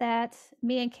thing that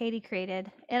me and Katie created,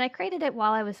 and I created it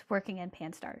while I was working in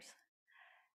PanStars.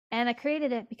 And I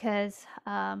created it because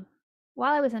while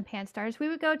I was in PanStars, we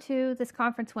would go to this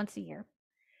conference once a year.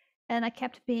 And I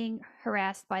kept being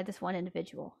harassed by this one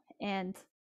individual, and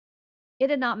it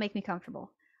did not make me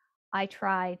comfortable. I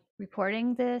tried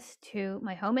reporting this to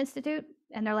my home institute,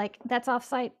 and they're like, that's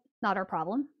offsite, not our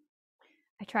problem.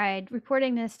 I tried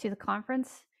reporting this to the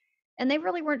conference, and they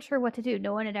really weren't sure what to do.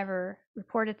 No one had ever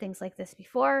reported things like this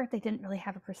before. They didn't really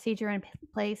have a procedure in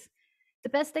place. The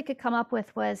best they could come up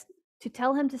with was to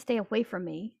tell him to stay away from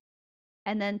me,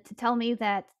 and then to tell me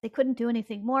that they couldn't do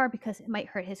anything more because it might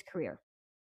hurt his career.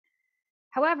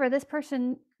 However, this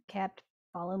person kept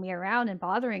following me around and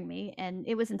bothering me, and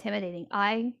it was intimidating.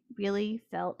 I really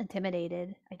felt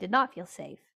intimidated. I did not feel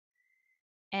safe.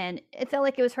 And it felt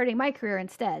like it was hurting my career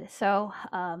instead. So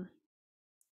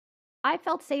I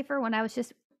felt safer when I was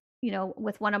just,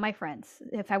 with one of my friends.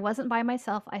 If I wasn't by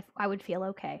myself, I would feel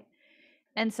okay.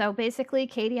 And so basically,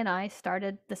 Katie and I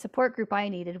started the support group I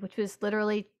needed, which was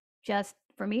literally just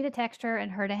for me to text her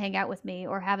and her to hang out with me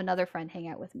or have another friend hang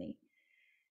out with me.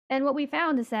 And what we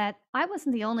found is that I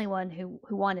wasn't the only one who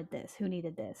wanted this, who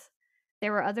needed this.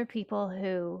 There were other people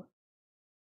who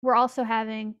were also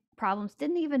having problems,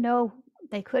 didn't even know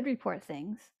they could report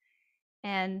things,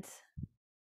 and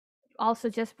also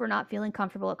just were not feeling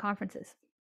comfortable at conferences.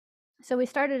 So we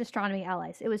started Astronomy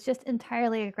Allies. It was just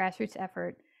entirely a grassroots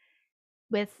effort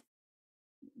with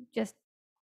just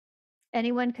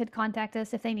anyone could contact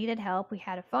us if they needed help. We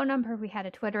had a phone number, we had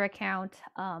a Twitter account.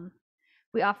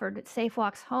 We offered safe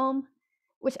walks home,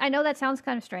 which I know that sounds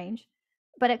kind of strange,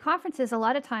 but at conferences, a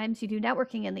lot of times you do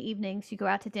networking in the evenings, you go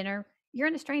out to dinner, you're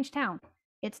in a strange town.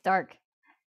 It's dark,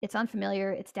 it's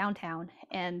unfamiliar, it's downtown,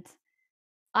 and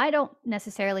I don't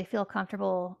necessarily feel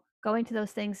comfortable going to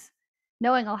those things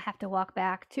knowing I'll have to walk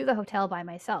back to the hotel by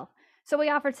myself. So we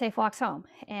offered safe walks home,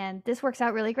 and this works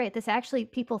out really great. This actually,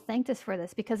 people thanked us for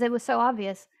this because it was so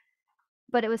obvious,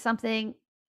 but it was something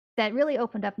that really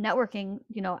opened up networking,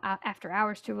 after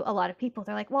hours to a lot of people.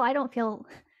 They're like, well, I don't feel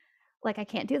like I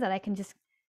can't do that. I can just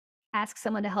ask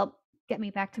someone to help get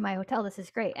me back to my hotel. This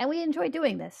is great. And we enjoy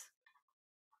doing this.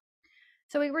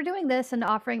 So we were doing this and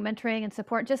offering mentoring and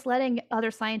support, just letting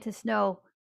other scientists know,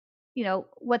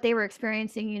 what they were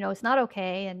experiencing, it's not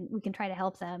okay, and we can try to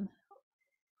help them.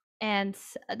 And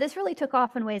this really took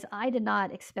off in ways I did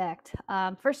not expect.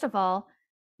 First of all,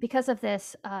 because of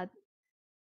this,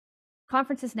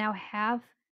 conferences now have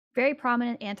very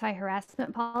prominent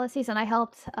anti-harassment policies, and I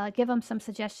helped give them some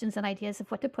suggestions and ideas of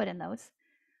what to put in those.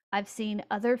 I've seen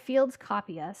other fields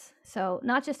copy us, so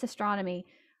not just astronomy.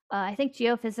 I think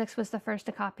geophysics was the first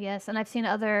to copy us, and I've seen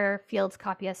other fields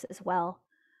copy us as well.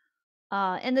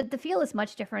 And the feel is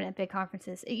much different at big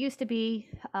conferences. It used to be,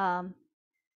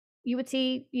 you would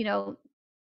see,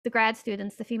 the grad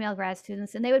students, the female grad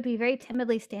students, and they would be very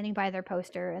timidly standing by their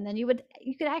poster, and then you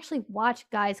could actually watch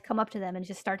guys come up to them and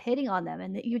just start hitting on them,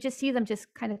 and you just see them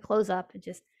just kind of close up and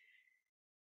just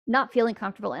not feeling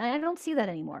comfortable. And I don't see that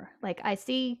anymore. Like, I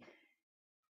see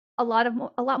a lot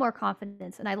more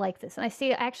confidence, and I like this. And I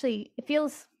see, actually, it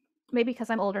feels, maybe because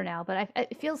I'm older now, but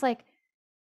it feels like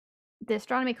the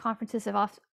astronomy conferences have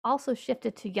also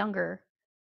shifted to younger,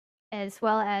 as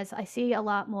well as I see a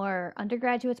lot more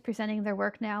undergraduates presenting their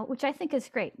work now, which I think is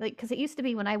great. Like, because it used to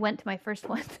be, when I went to my first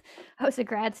one, I was a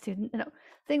grad student, and the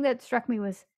thing that struck me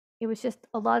was it was just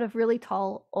a lot of really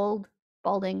tall, old,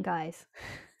 balding guys.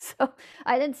 So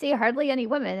I didn't see hardly any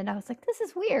women, and I was like, this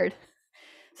is weird.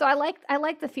 So I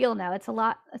like the feel now. It's a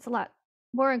lot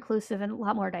more inclusive and a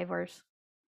lot more diverse.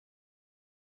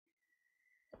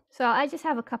 So I just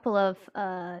have a couple of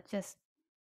just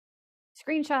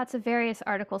screenshots of various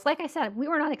articles. Like I said, we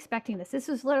were not expecting this. This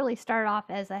was literally started off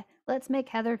as a let's make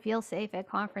Heather feel safe at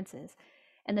conferences.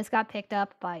 And this got picked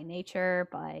up by Nature,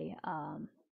 by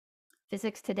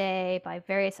Physics Today, by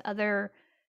various other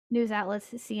news outlets,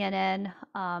 CNN.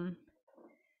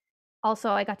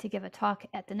 Also, I got to give a talk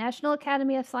at the National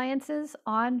Academy of Sciences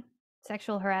on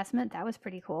sexual harassment. That was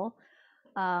pretty cool.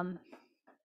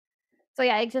 So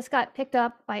yeah, it just got picked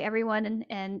up by everyone,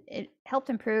 and it helped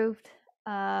improve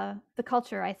the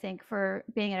culture, I think, for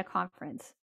being at a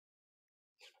conference.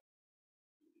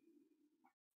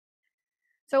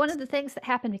 So one of the things that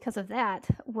happened because of that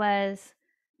was,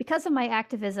 because of my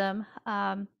activism,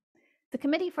 the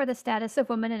Committee for the Status of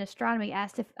Women in Astronomy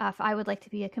asked if I would like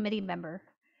to be a committee member.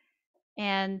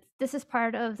 And this is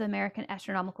part of the American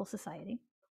Astronomical Society.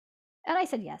 And I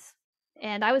said yes.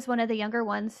 And I was one of the younger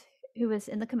ones who was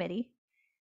in the committee.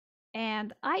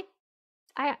 And I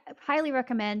highly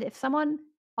recommend, if someone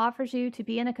offers you to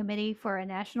be in a committee for a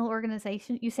national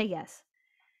organization, you say yes.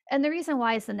 And the reason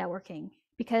why is the networking.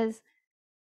 Because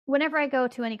whenever I go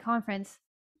to any conference,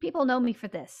 people know me for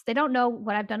this. They don't know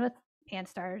what I've done with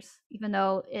Pan-STARRS, even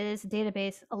though it is a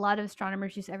database a lot of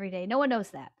astronomers use every day. No one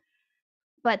knows that.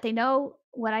 But they know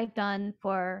what I've done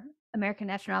for American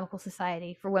Astronomical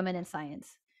Society for Women in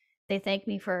Science. They thank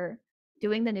me for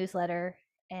doing the newsletter,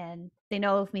 and they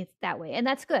know of me that way. And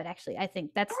that's good, actually. I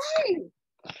think that's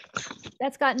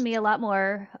gotten me a lot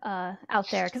more out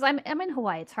there, because I'm in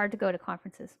Hawaii. It's hard to go to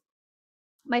conferences.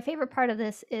 My favorite part of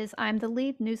this is I'm the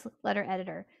lead newsletter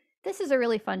editor. This is a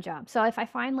really fun job. So if I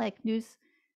find like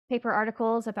newspaper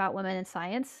articles about women in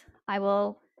science, I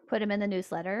will put them in the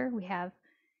newsletter. We have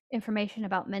information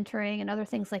about mentoring and other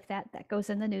things like that that goes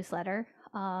in the newsletter.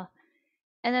 And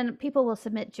then people will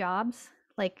submit jobs,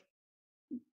 like,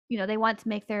 they want to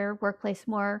make their workplace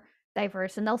more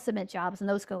diverse, and they'll submit jobs, and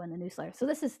those go in the newsletter. So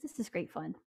this is great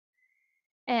fun.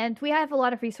 And we have a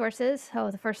lot of resources.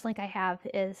 So the first link I have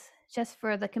is just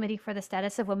for the Committee for the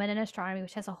Status of Women in Astronomy,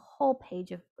 which has a whole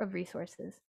page of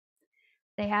resources.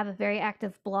 They have a very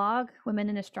active blog, Women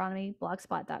in Astronomy,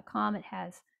 blogspot.com. It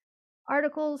has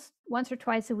articles once or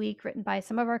twice a week written by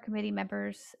some of our committee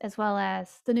members, as well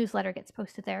as the newsletter gets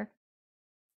posted there.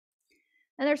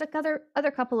 And there's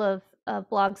other couple of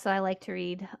blogs that I like to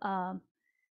read.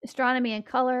 Astronomy in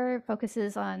Color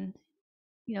focuses on,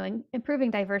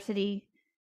 improving diversity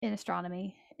in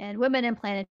astronomy, and Women in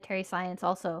Planetary Science,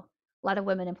 also a lot of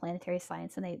women in planetary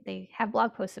science, and they have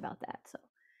blog posts about that. So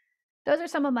those are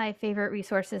some of my favorite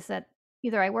resources that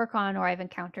either I work on or I've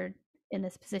encountered in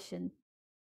this position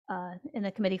in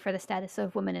the Committee for the Status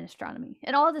of Women in Astronomy.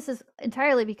 And all of this is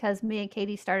entirely because me and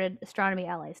Katie started Astronomy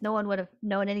Allies. No one would have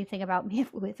known anything about me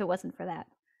if it wasn't for that.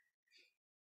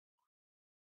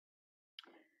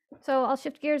 So I'll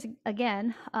shift gears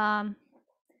again.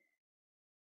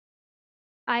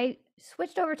 I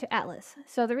switched over to Atlas.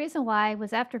 So the reason why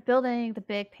was, after building the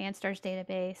big Pan-STARRS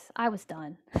database, I was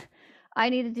done. I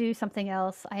needed to do something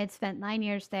else. I had spent 9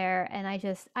 years there, and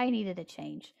I needed a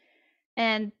change.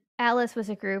 And Atlas was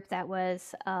a group that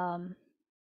was, in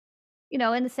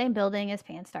the same building as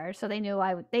Pan-STARRS, so they knew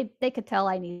they could tell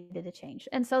I needed a change.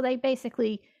 And so they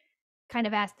basically kind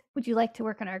of asked, would you like to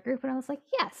work in our group? And I was like,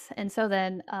 yes. And so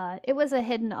then it was a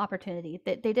hidden opportunity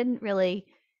that they didn't really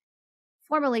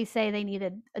formally say they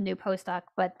needed a new postdoc,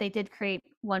 but they did create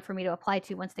one for me to apply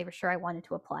to once they were sure I wanted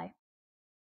to apply.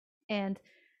 And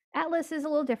Atlas is a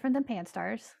little different than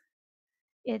Pan-STARRS.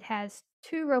 It has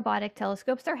 2 robotic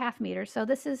telescopes. They're half meters, so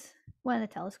this is one of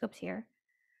the telescopes here.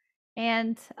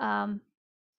 And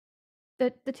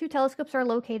the 2 telescopes are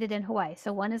located in Hawaii.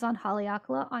 So one is on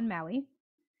Haleakala on Maui,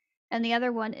 and the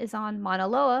other one is on Mauna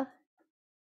Loa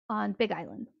on Big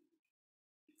Island.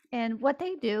 And what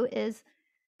they do is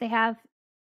they have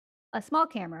a small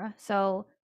camera. So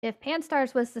if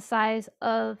Pan-STARRS was the size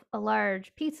of a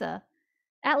large pizza,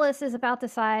 Atlas is about the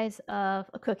size of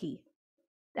a cookie.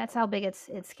 That's how big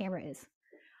its camera is.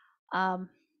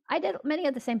 I did many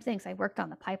of the same things. I worked on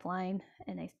the pipeline,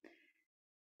 and I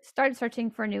started searching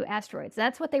for new asteroids.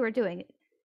 That's what they were doing.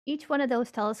 Each one of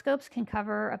those telescopes can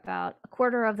cover about a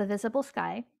quarter of the visible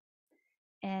sky,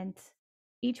 and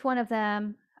each one of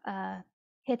them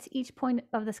hits each point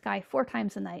of the sky 4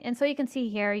 times a night. And so you can see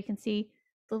here, you can see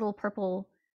the little purple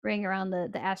ring around the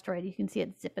asteroid. You can see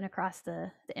it zipping across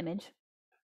the image.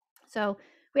 So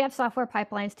we have software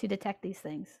pipelines to detect these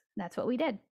things. That's what we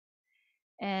did.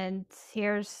 And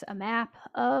here's a map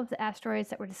of the asteroids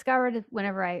that were discovered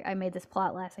whenever I made this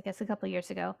plot last, I guess, a couple of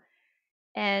years ago.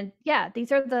 And yeah,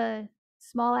 these are the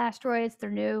small asteroids.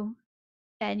 They're new,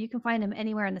 and you can find them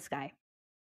anywhere in the sky.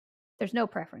 There's no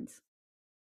preference.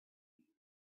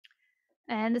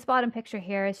 And this bottom picture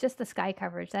here is just the sky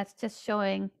coverage. That's just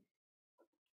showing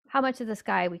how much of the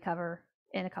sky we cover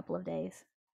in a couple of days.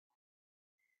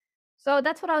 So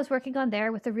that's what I was working on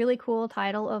there, with the really cool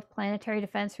title of Planetary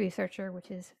Defense Researcher,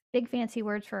 which is big fancy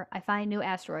words for I find new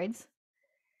asteroids.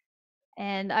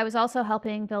 And I was also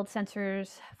helping build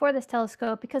sensors for this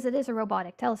telescope because it is a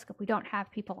robotic telescope. We don't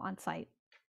have people on site.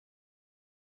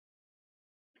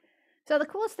 So the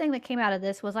coolest thing that came out of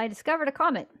this was I discovered a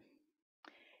comet.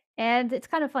 And it's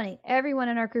kind of funny. Everyone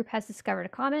in our group has discovered a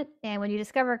comet. And when you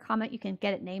discover a comet, you can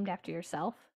get it named after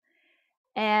yourself.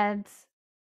 And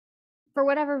for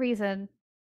whatever reason,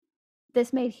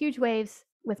 this made huge waves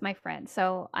with my friends.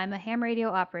 So I'm a ham radio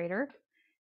operator,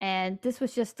 and this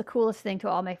was just the coolest thing to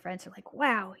all my friends. They're like,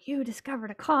 wow, you discovered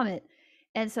a comet.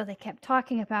 And so they kept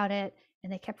talking about it,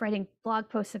 and they kept writing blog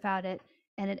posts about it,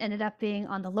 and it ended up being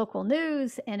on the local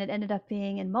news, and it ended up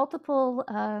being in multiple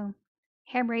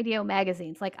ham radio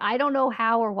magazines. Like, I don't know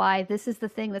how or why this is the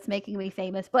thing that's making me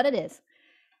famous, but it is.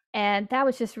 And that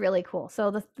was just really cool.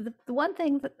 So the one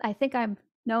thing that I think I'm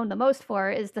known the most for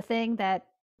is the thing that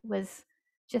was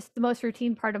just the most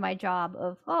routine part of my job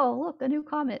of, oh, look, a new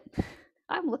comet.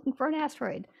 I'm looking for an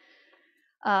asteroid.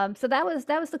 So that was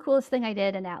the coolest thing I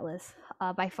did in Atlas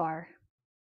by far.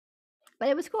 But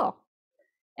it was cool.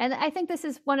 And I think this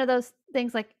is one of those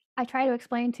things, like, I try to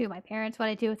explain to my parents what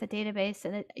I do with the database,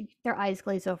 and their eyes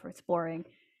glaze over. It's boring.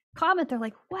 Comet, they're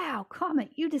like, wow, comet,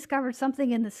 you discovered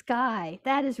something in the sky.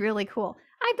 That is really cool.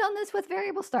 I've done this with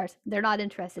variable stars. They're not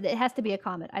interested. It has to be a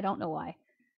comet. I don't know why.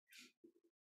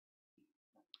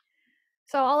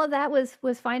 So all of that was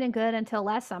fine and good until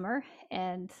last summer,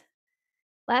 and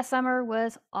last summer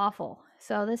was awful.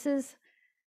 So this is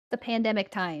the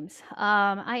pandemic times.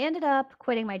 I ended up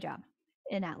quitting my job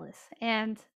in Atlas,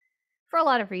 and for a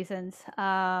lot of reasons.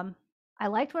 I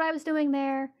liked what I was doing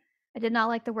there. I did not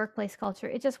like the workplace culture.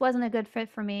 It just wasn't a good fit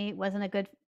for me. It wasn't a good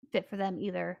fit for them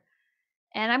either.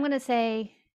 And I'm going to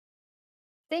say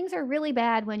things are really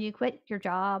bad when you quit your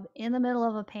job in the middle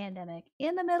of a pandemic,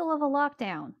 in the middle of a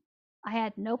lockdown. I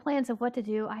had no plans of what to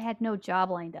do. I had no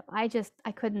job lined up. I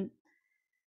couldn't.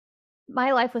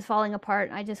 My life was falling apart.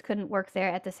 I just couldn't work there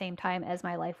at the same time as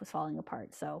my life was falling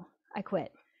apart. So I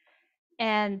quit.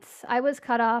 And I was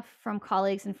cut off from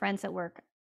colleagues and friends at work,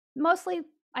 mostly,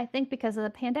 I think, because of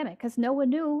the pandemic, because no one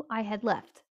knew I had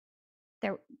left.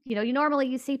 There, you normally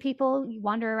you see people, you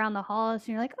wander around the halls, and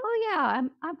you're like, oh yeah,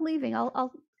 I'm leaving.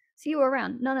 I'll see you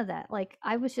around. None of that. Like,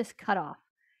 I was just cut off,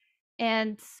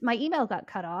 and my email got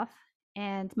cut off,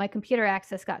 and my computer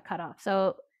access got cut off.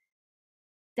 So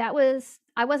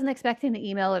I wasn't expecting the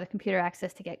email or the computer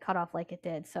access to get cut off like it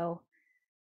did. So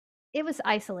it was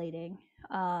isolating.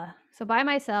 So by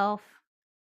myself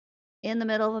in the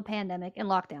middle of a pandemic and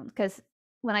lockdown, because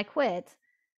when I quit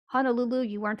Honolulu,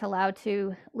 you weren't allowed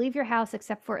to leave your house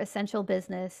except for essential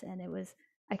business. And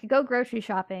I could go grocery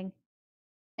shopping,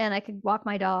 and I could walk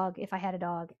my dog if I had a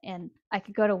dog, and I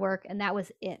could go to work, and that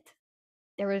was it.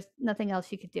 There was nothing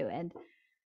else you could do. And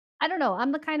I don't know,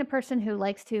 I'm the kind of person who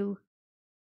likes to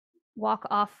walk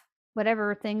off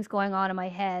whatever thing's going on in my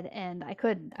head, and I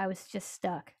couldn't. I was just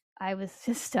stuck. I was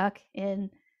just stuck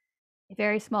in a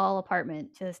very small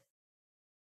apartment, just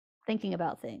thinking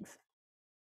about things.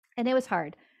 And it was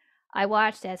hard. I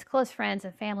watched as close friends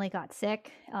and family got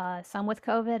sick, some with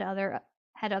COVID,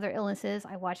 had other illnesses.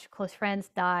 I watched close friends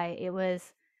die. It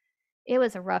was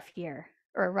a rough year,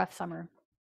 or a rough summer.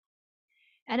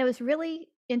 And it was really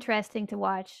interesting to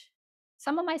watch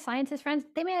some of my scientist friends.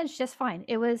 They managed just fine.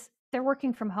 They're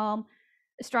working from home.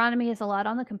 Astronomy is a lot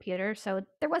on the computer, so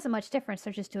there wasn't much difference.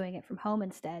 They're just doing it from home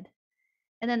instead.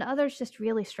 And then others just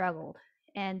really struggled.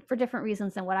 and for different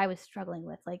reasons than what I was struggling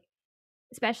with, like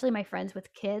especially my friends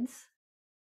with kids,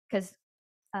 because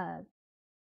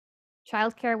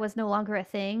childcare was no longer a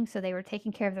thing, so they were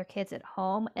taking care of their kids at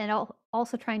home and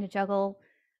also trying to juggle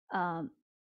um,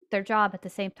 their job at the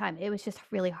same time. It was just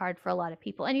really hard for a lot of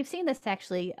people. And you've seen this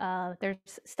actually. There's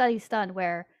studies done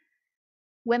where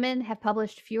women have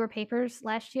published fewer papers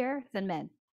last year than men.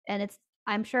 And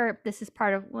I'm sure this is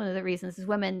part of one of the reasons is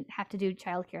women have to do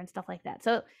childcare and stuff like that.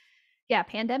 So yeah,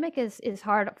 pandemic is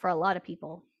hard for a lot of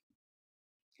people.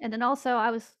 And then also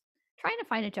I was trying to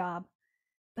find a job,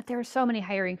 but there were so many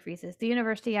hiring freezes. The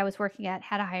university I was working at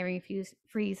had a hiring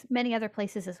freeze, many other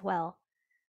places as well.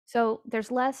 So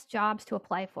there's less jobs to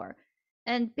apply for.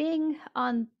 And being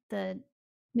on the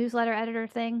newsletter editor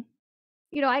thing,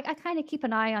 I kind of keep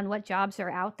an eye on what jobs are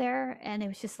out there. And it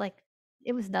was just like,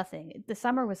 it was nothing. The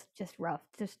summer was just rough,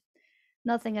 just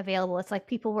nothing available. It's like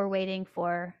people were waiting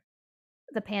for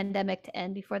the pandemic to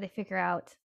end before they figure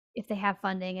out if they have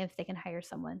funding, if they can hire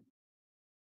someone.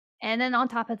 And then on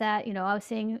top of that, I was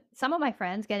seeing some of my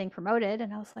friends getting promoted,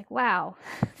 and I was like, wow,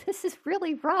 this is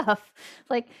really rough.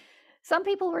 Like, some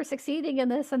people were succeeding in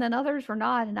this, and then others were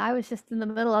not. And I was just in the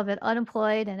middle of it,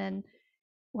 unemployed, and then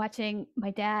watching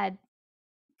my dad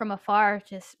from afar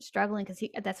just struggling because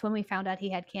that's when we found out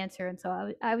he had cancer. And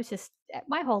so I was just,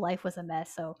 my whole life was a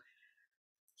mess. So,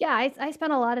 yeah, I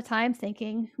spent a lot of time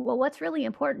thinking, well, what's really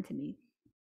important to me?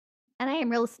 And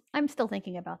I'm still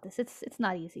thinking about this. It's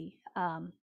not easy.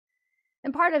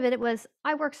 And part of it was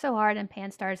I worked so hard in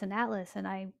Pan-STARRS and Atlas, and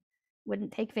I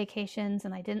wouldn't take vacations,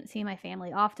 and I didn't see my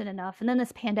family often enough. And then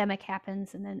this pandemic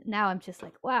happens, and then now I'm just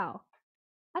like, wow,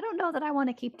 I don't know that I want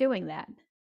to keep doing that.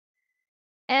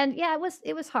 And yeah,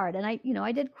 it was hard. And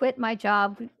I did quit my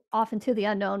job off into the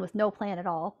unknown with no plan at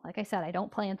all. Like I said, I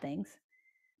don't plan things.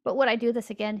 But would I do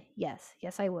this again? Yes.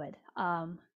 Yes, I would.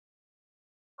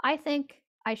 I think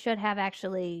I should have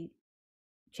actually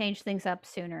changed things up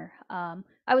sooner.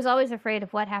 I was always afraid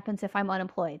of what happens if I'm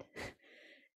unemployed.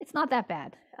 It's not that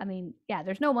bad. I mean, yeah,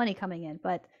 there's no money coming in,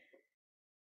 but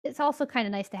it's also kind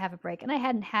of nice to have a break. And I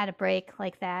hadn't had a break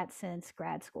like that since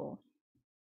grad school.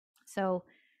 So,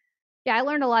 yeah, I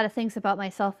learned a lot of things about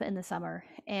myself in the summer.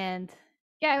 And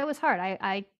yeah, it was hard.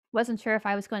 I wasn't sure if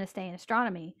I was going to stay in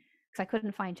astronomy because I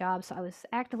couldn't find jobs. So I was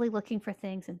actively looking for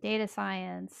things in data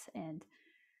science and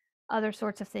other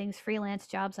sorts of things, freelance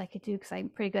jobs I could do because I'm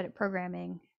pretty good at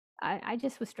programming. I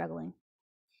just was struggling.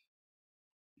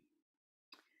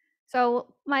 So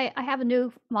I have a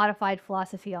new modified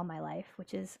philosophy on my life,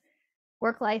 which is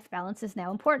work-life balance is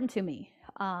now important to me.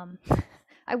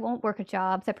 I won't work a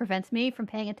job that prevents me from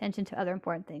paying attention to other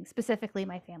important things, specifically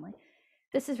my family.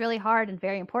 This is really hard and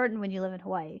very important when you live in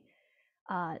Hawaii.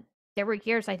 There were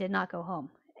years I did not go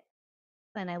home,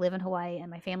 and I live in Hawaii,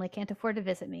 and my family can't afford to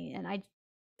visit me. And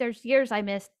there's years I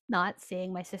missed not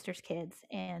seeing my sister's kids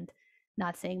and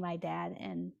not seeing my dad,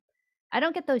 and I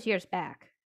don't get those years back.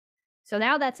 So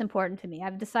now that's important to me.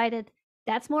 I've decided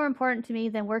that's more important to me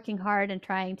than working hard and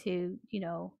trying to,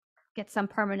 get some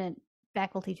permanent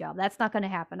faculty job. That's not going to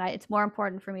happen. It's more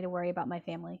important for me to worry about my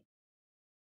family.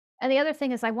 And the other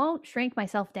thing is I won't shrink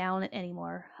myself down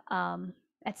anymore.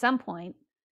 At some point,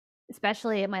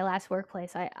 especially at my last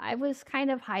workplace, I was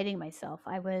kind of hiding myself.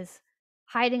 I was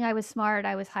hiding I was smart.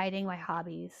 I was hiding my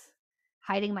hobbies,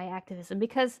 hiding my activism,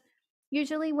 because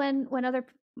usually when other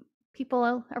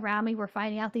people around me were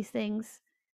finding out these things,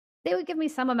 they would give me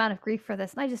some amount of grief for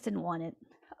this, and I just didn't want it.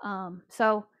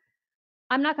 So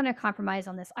I'm not going to compromise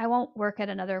on this. I won't work at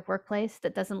another workplace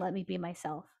that doesn't let me be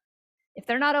myself. If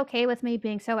they're not okay with me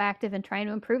being so active and trying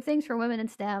to improve things for women in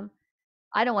STEM,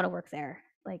 I don't want to work there.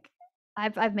 Like,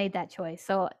 I've made that choice.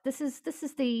 So this is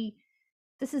the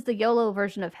YOLO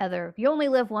version of Heather. You only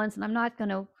live once, and I'm not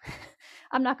gonna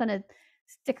I'm not gonna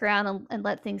stick around and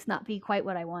let things not be quite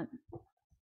what I want.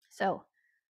 So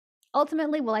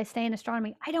ultimately, will I stay in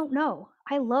astronomy? I don't know.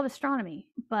 I love astronomy,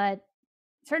 but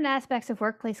certain aspects of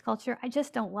workplace culture I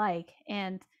just don't like.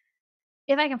 And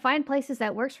if I can find places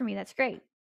that works for me, that's great.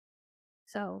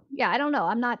 So yeah, I don't know.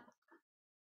 I'm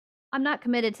not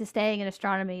committed to staying in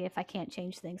astronomy if I can't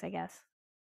change things, I guess.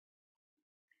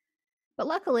 But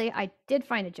luckily, I did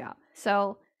find a job.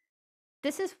 So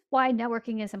this is why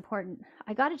networking is important.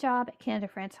 I got a job at Canada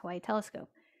France Hawaii Telescope.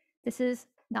 This is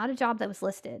not a job that was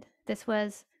listed.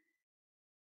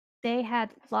 They had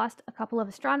lost a couple of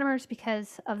astronomers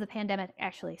because of the pandemic,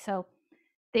 actually. So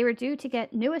they were due to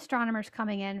get new astronomers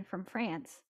coming in from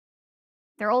France.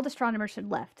 Their old astronomers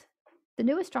had left. The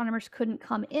new astronomers couldn't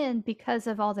come in because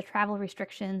of all the travel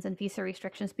restrictions and visa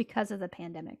restrictions because of the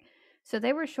pandemic. So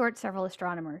they were short several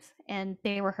astronomers, and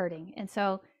they were hurting. And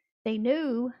so they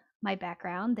knew my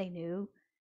background. They knew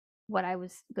what I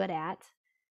was good at.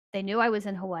 They knew I was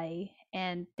in Hawaii,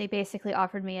 and they basically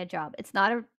offered me a job. It's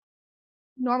not a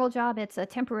normal job, it's a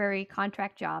temporary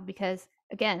contract job because,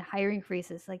 again, hiring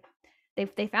freezes. Like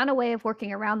they found a way of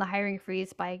working around the hiring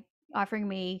freeze by offering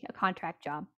me a contract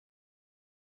job.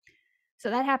 So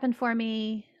that happened for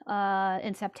me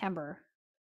in September.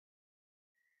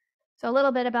 So a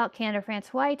little bit about Canada, France,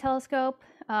 Hawaii telescope.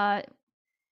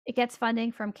 It gets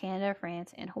funding from Canada,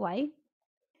 France, and Hawaii.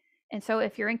 And so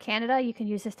if you're in Canada, you can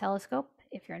use this telescope.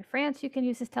 If you're in France, you can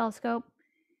use this telescope.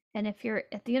 And if you're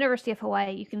at the University of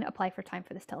Hawaii, you can apply for time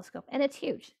for this telescope. And it's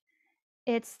huge.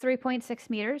 It's 3.6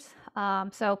 meters.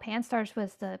 So Pan-STARRS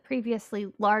was the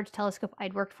previously large telescope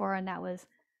I'd worked for, and that was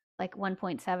like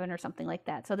 1.7 or something like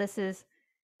that. So this is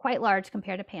quite large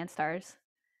compared to Pan-STARRS.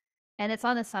 And it's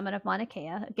on the summit of Mauna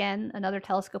Kea, again, another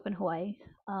telescope in Hawaii.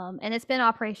 And it's been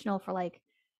operational for like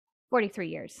 43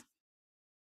 years.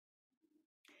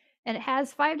 And it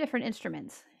has 5 different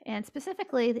instruments. And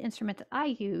specifically, the instrument that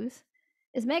I use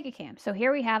is MegaCam. So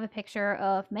here we have a picture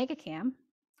of MegaCam.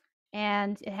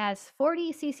 And it has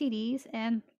 40 CCDs.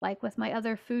 And like with my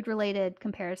other food-related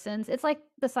comparisons, it's like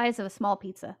the size of a small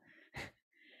pizza.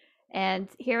 And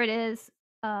here it is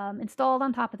installed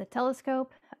on top of the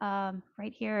telescope.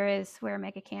 Right here is where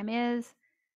MegaCam is.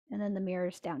 And then the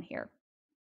mirror's down here.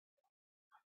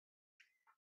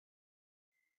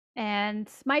 And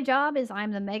my job is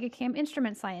I'm the MegaCam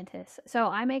instrument scientist. So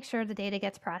I make sure the data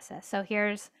gets processed. So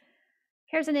here's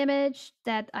an image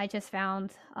that I just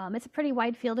found. It's a pretty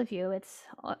wide field of view.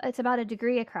 It's about a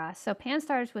degree across. So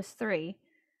Pan-STARRS was 3.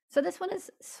 So this one is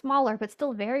smaller, but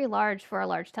still very large for a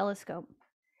large telescope.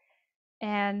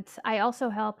 And I also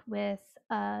help with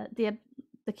the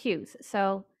queues.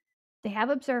 So they have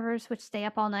observers which stay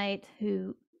up all night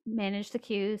who manage the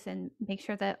queues and make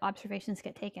sure that observations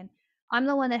get taken. I'm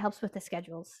the one that helps with the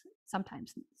schedules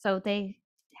sometimes. So they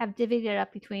have divvied it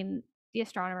up between the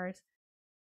astronomers.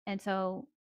 And so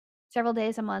several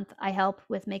days a month, I help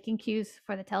with making cues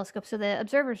for the telescope so the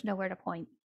observers know where to point.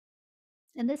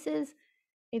 And this is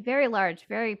a very large,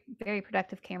 very, very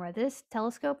productive camera. This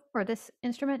telescope, or this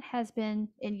instrument, has been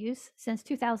in use since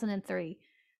 2003.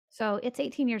 So it's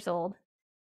 18 years old,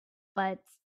 but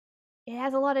it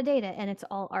has a lot of data and it's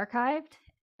all archived.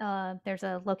 There's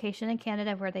a location in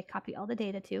Canada where they copy all the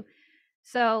data to.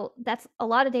 So that's a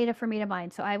lot of data for me to mine.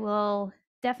 So I will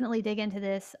definitely dig into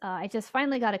this. I just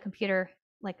finally got a computer,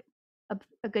 like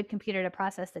a good computer to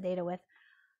process the data with.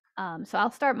 So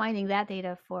I'll start mining that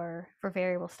data for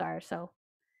variable stars. So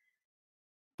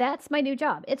that's my new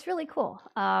job. It's really cool.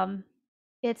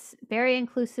 It's very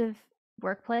inclusive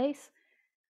workplace.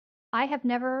 I have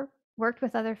never worked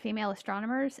with other female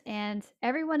astronomers, and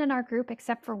everyone in our group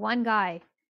except for one guy,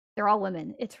 they're all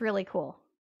women. It's really cool.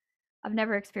 I've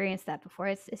never experienced that before.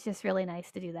 It's just really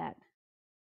nice to do that.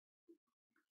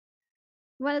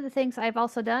 One of the things I've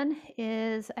also done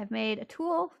is I've made a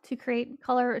tool to create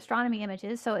color astronomy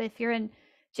images. So if you're in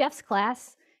Jeff's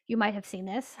class, you might have seen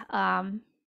this.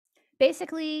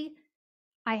 Basically,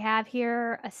 I have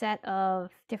here a set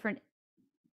of different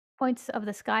points of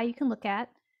the sky you can look at,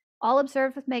 all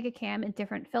observed with MegaCam in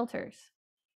different filters.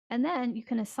 And then you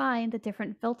can assign the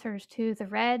different filters to the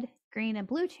red, green, and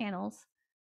blue channels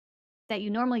that you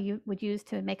normally would use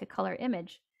to make a color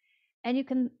image. And you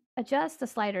can adjust the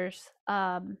sliders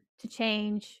to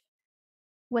change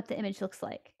what the image looks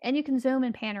like. And you can zoom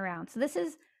and pan around. So this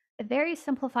is a very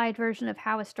simplified version of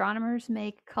how astronomers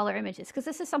make color images, because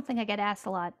this is something I get asked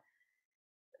a lot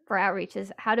for outreach,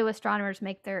 is how do astronomers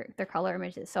make their color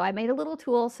images? So I made a little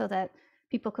tool so that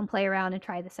people can play around and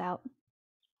try this out.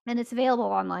 And it's available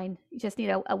online. You just need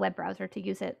a web browser to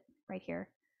use it right here.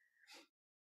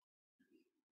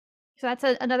 So that's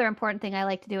another important thing I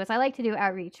like to do, is I like to do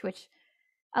outreach, which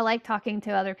I like talking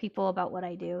to other people about what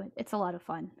I do. It's a lot of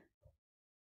fun.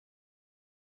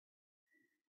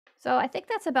 So I think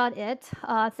that's about it.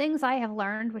 Things I have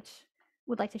learned, which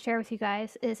would like to share with you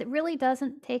guys, is it really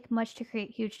doesn't take much to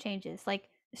create huge changes. Like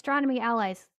Astronomy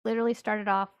Allies literally started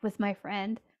off with my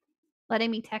friend letting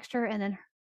me text her and then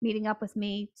meeting up with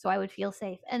me so I would feel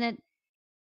safe. And then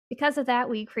because of that,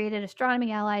 we created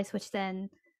Astronomy Allies, which then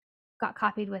got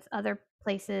copied with other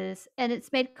places, and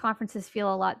it's made conferences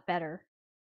feel a lot better.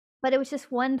 But it was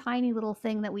just one tiny little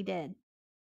thing that we did.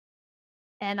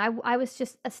 And I was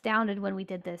just astounded when we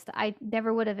did this. I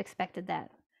never would have expected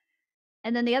that.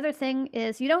 And then the other thing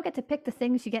is you don't get to pick the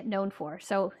things you get known for.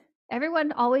 So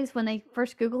everyone always, when they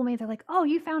first Google me, they're like, oh,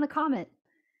 you found a comet.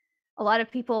 A lot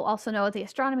of people also know the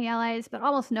Astronomy Allies, but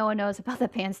almost no one knows about the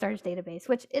Pan-STARRS database,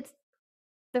 which it's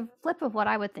the flip of what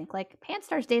I would think. Like,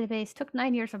 Pan-STARRS database took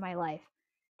 9 years of my life.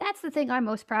 That's the thing I'm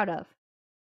most proud of.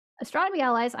 Astronomy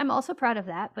Allies, I'm also proud of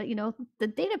that, but the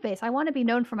database, I want to be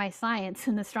known for my science,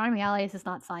 and Astronomy Allies is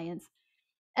not science.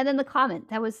 And then the comment,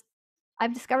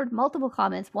 I've discovered multiple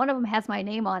comments. One of them has my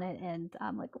name on it, and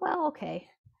I'm like, well, okay.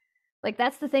 Like,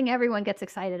 that's the thing everyone gets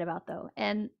excited about, though.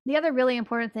 And the other really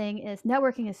important thing is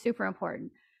networking is super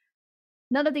important.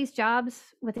 None of these jobs,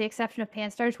 with the exception of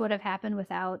Panstars, would have happened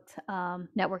without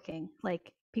networking.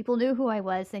 Like, people knew who I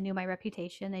was, they knew my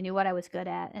reputation, they knew what I was good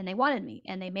at, and they wanted me,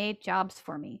 and they made jobs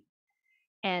for me.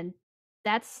 And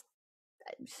that's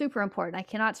super important. I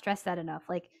cannot stress that enough.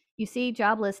 Like, you see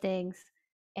job listings,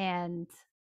 and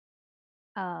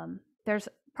there's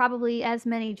probably as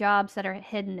many jobs that are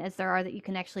hidden as there are that you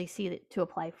can actually see to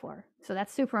apply for. So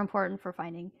that's super important for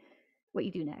finding what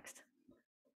you do next.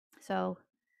 So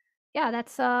yeah,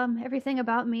 that's everything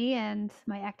about me and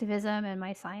my activism and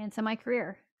my science and my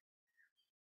career.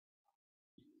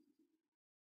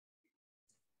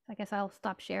 I guess I'll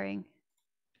stop sharing.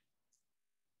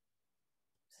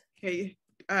 Okay,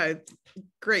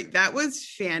 great. That was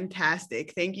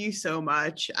fantastic. Thank you so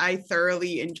much. I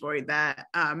thoroughly enjoyed that.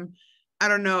 I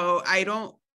don't know.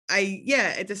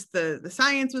 It just the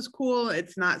science was cool.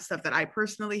 It's not stuff that I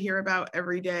personally hear about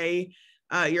every day.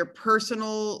 Your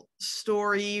personal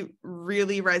story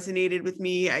really resonated with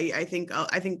me. I think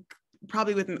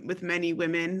probably with many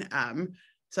women.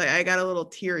 So I got a little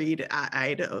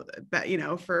teary-eyed,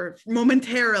 for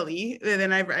momentarily.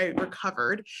 Then I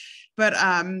recovered, but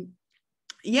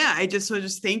yeah,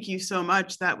 just thank you so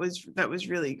much. That was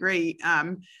really great.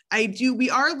 We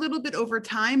are a little bit over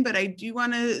time, but I do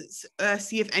want to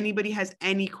see if anybody has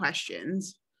any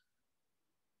questions.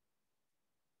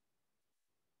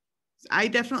 I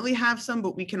definitely have some,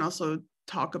 but we can also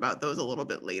talk about those a little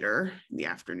bit later in the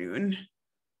afternoon.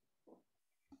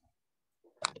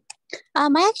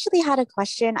 I actually had a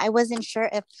question. I wasn't sure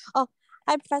if,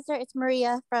 hi, Professor, it's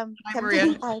Maria from Hi,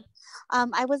 Maria.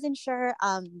 I wasn't sure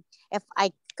if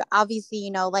I,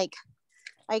 obviously, like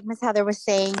Miss Heather was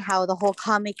saying, how the whole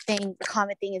comet thing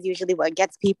is usually what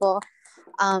gets people.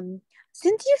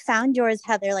 Since you found yours,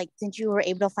 Heather, since you were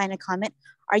able to find a comet,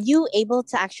 are you able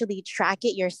to actually track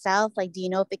it yourself? Like, do you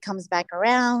know if it comes back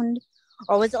around,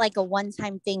 or was it like a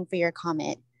one-time thing for your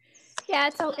comet? Yeah,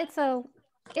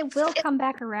 it will come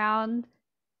back around,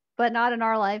 but not in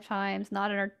our lifetimes,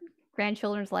 not in our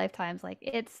grandchildren's lifetimes. Like,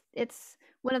 it's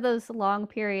one of those long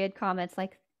period comets,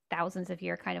 like thousands of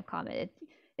year kind of comet.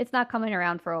 It's not coming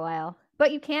around for a while,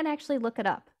 but you can actually look it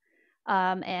up.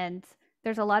 And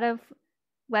there's a lot of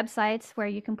websites where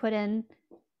you can put in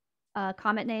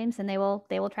comet names, and they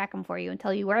will track them for you and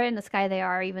tell you where in the sky they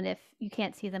are, even if you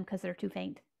can't see them because they're too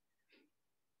faint.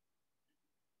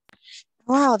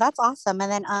 Wow, that's awesome.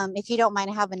 And then if you don't mind,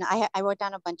 I wrote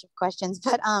down a bunch of questions,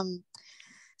 but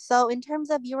so in terms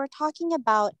of, you were talking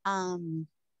about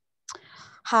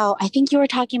how, I think you were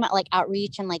talking about like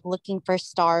outreach and like looking for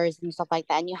stars and stuff like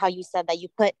that, and how you said that you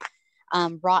put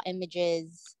raw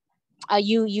images,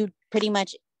 you pretty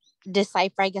much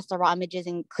decipher, I guess, the raw images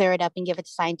and clear it up and give it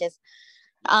to scientists.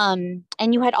 And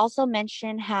you had also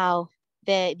mentioned how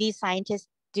these scientists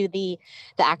do the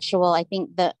actual, I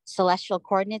think, the celestial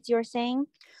coordinates, you were saying.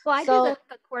 Well, I do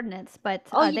the coordinates, but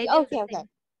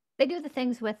they do the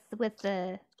things with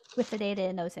the data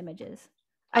in those images.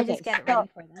 I just get it ready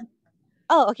for them.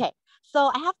 Oh, okay. So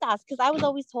I have to ask, because I was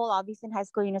always told, obviously in high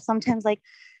school, sometimes like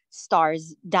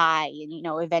stars die, and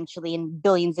eventually in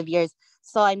billions of years.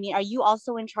 So I mean, are you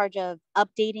also in charge of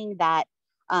updating that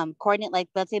coordinate? Like,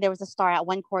 let's say there was a star at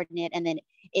one coordinate and then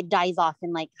it dies off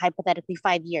in, like, hypothetically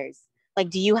 5 years. Like,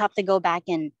 do you have to go back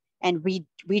and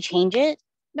rechange it?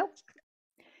 Nope.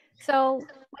 So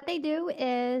what they do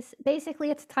is,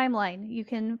 basically, it's a timeline. You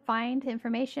can find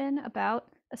information about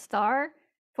a star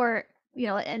for,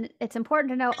 and it's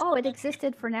important to know, oh, it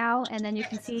existed for now, and then you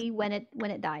can see when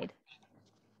it died.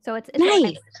 So it's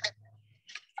nice.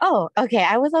 Oh, okay.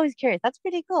 I was always curious. That's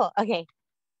pretty cool. Okay.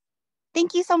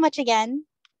 Thank you so much again.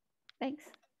 Thanks.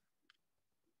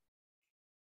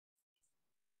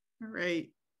 All right.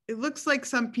 It looks like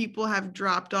some people have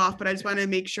dropped off, but I just want to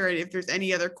make sure if there's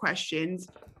any other questions.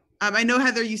 I know,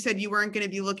 Heather, you said you weren't going to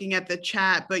be looking at the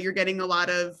chat, but you're getting a lot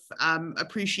of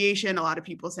appreciation, a lot of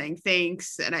people saying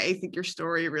thanks. And I think your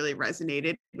story really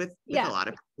resonated with a lot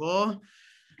of people.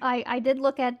 I did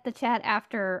look at the chat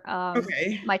after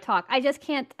my talk. I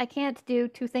can't do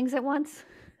two things at once.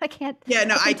 I can't. Yeah,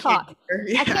 no, I talk. Can't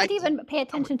yeah, I can't even pay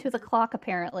attention to the clock,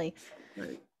 apparently.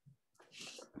 Right.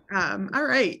 All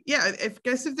right. Yeah, if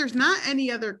there's not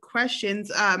any other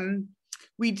questions,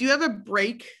 we do have a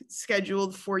break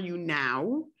scheduled for you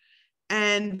now.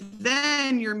 And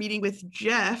then you're meeting with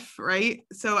Jeff, right?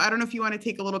 So I don't know if you want to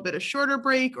take a little bit of shorter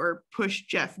break or push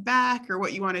Jeff back or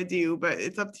what you want to do, but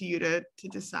it's up to you to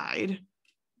decide.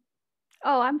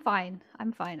 Oh, I'm fine.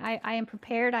 I'm fine. I am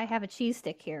prepared. I have a cheese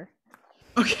stick here.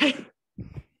 Okay.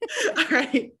 All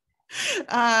right.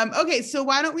 Okay, so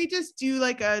why don't we just do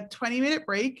like a 20-minute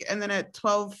break, and then at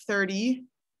 12:30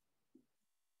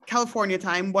 California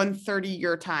time, 1:30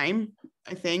 your time,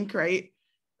 I think, right?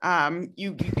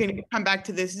 You can come back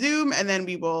to this Zoom, and then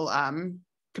we will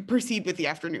proceed with the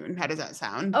afternoon. How does that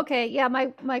sound? Okay, yeah,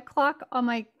 my clock on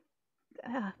my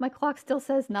clock still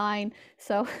says 9,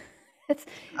 so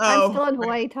I'm still in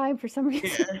Hawaii time for some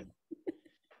reason. Yeah.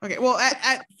 Okay, well,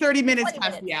 at 30 minutes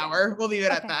past 20 the hour, we'll leave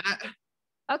it at Okay. that.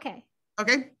 Okay.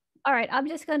 Okay, All right, I'm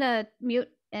just gonna mute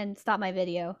and stop my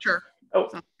video. sure. Oh,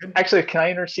 Sounds good. actually, can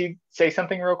I say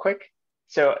something real quick?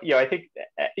 So, I think,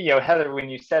 Heather, when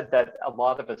you said that a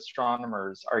lot of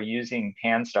astronomers are using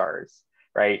pan-stars,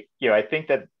 right? I think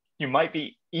that you might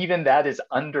be, even that is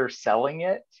underselling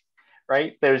it,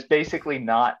 right? There's basically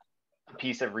not a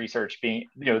piece of research being,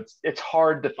 it's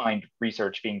hard to find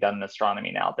research being done in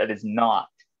astronomy now that is not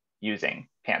using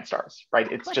pan-stars,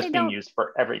 right? It's But just being used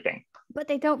for everything. But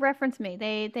they don't reference me.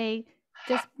 They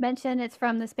just mention it's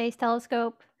from the Space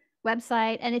Telescope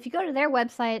website, and if you go to their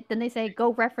website, then they say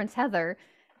go reference Heather,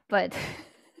 but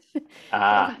it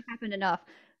doesn't happen enough.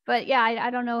 But yeah,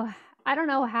 I don't know. I don't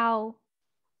know how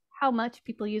much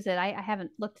people use it. I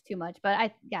haven't looked too much,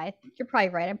 but you're probably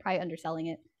right. I'm probably underselling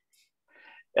it.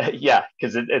 Yeah,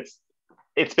 because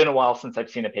it's been a while since I've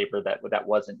seen a paper that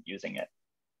wasn't using it.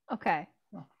 Okay,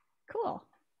 cool.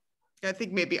 I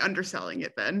think maybe underselling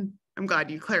it then. I'm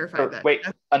glad you clarified that. Wait,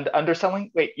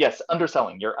 underselling? Wait, yes,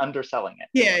 underselling. You're underselling it.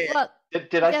 Yeah. Well,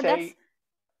 did I say?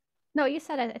 No, you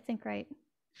said it, I think, right.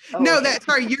 Oh, no, okay.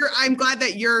 sorry. I'm glad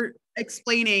that you're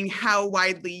explaining how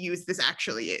widely used this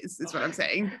actually is what I'm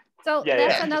saying. So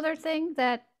that's another thing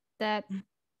that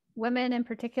women in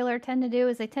particular tend to do,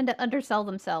 is they tend to undersell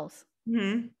themselves.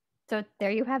 Mm-hmm. So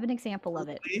there you have an example of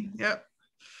it. Yep.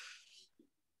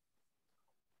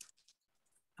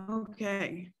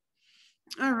 Okay.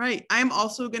 All right. I'm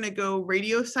also going to go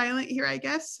radio silent here, I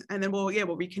guess. And then we'll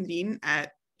reconvene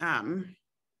at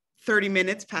 30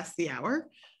 minutes past the hour.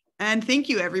 And thank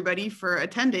you, everybody, for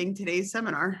attending today's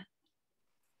seminar.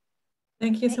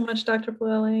 Thank you so much, Dr.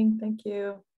 Flewelling. Thank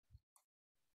you.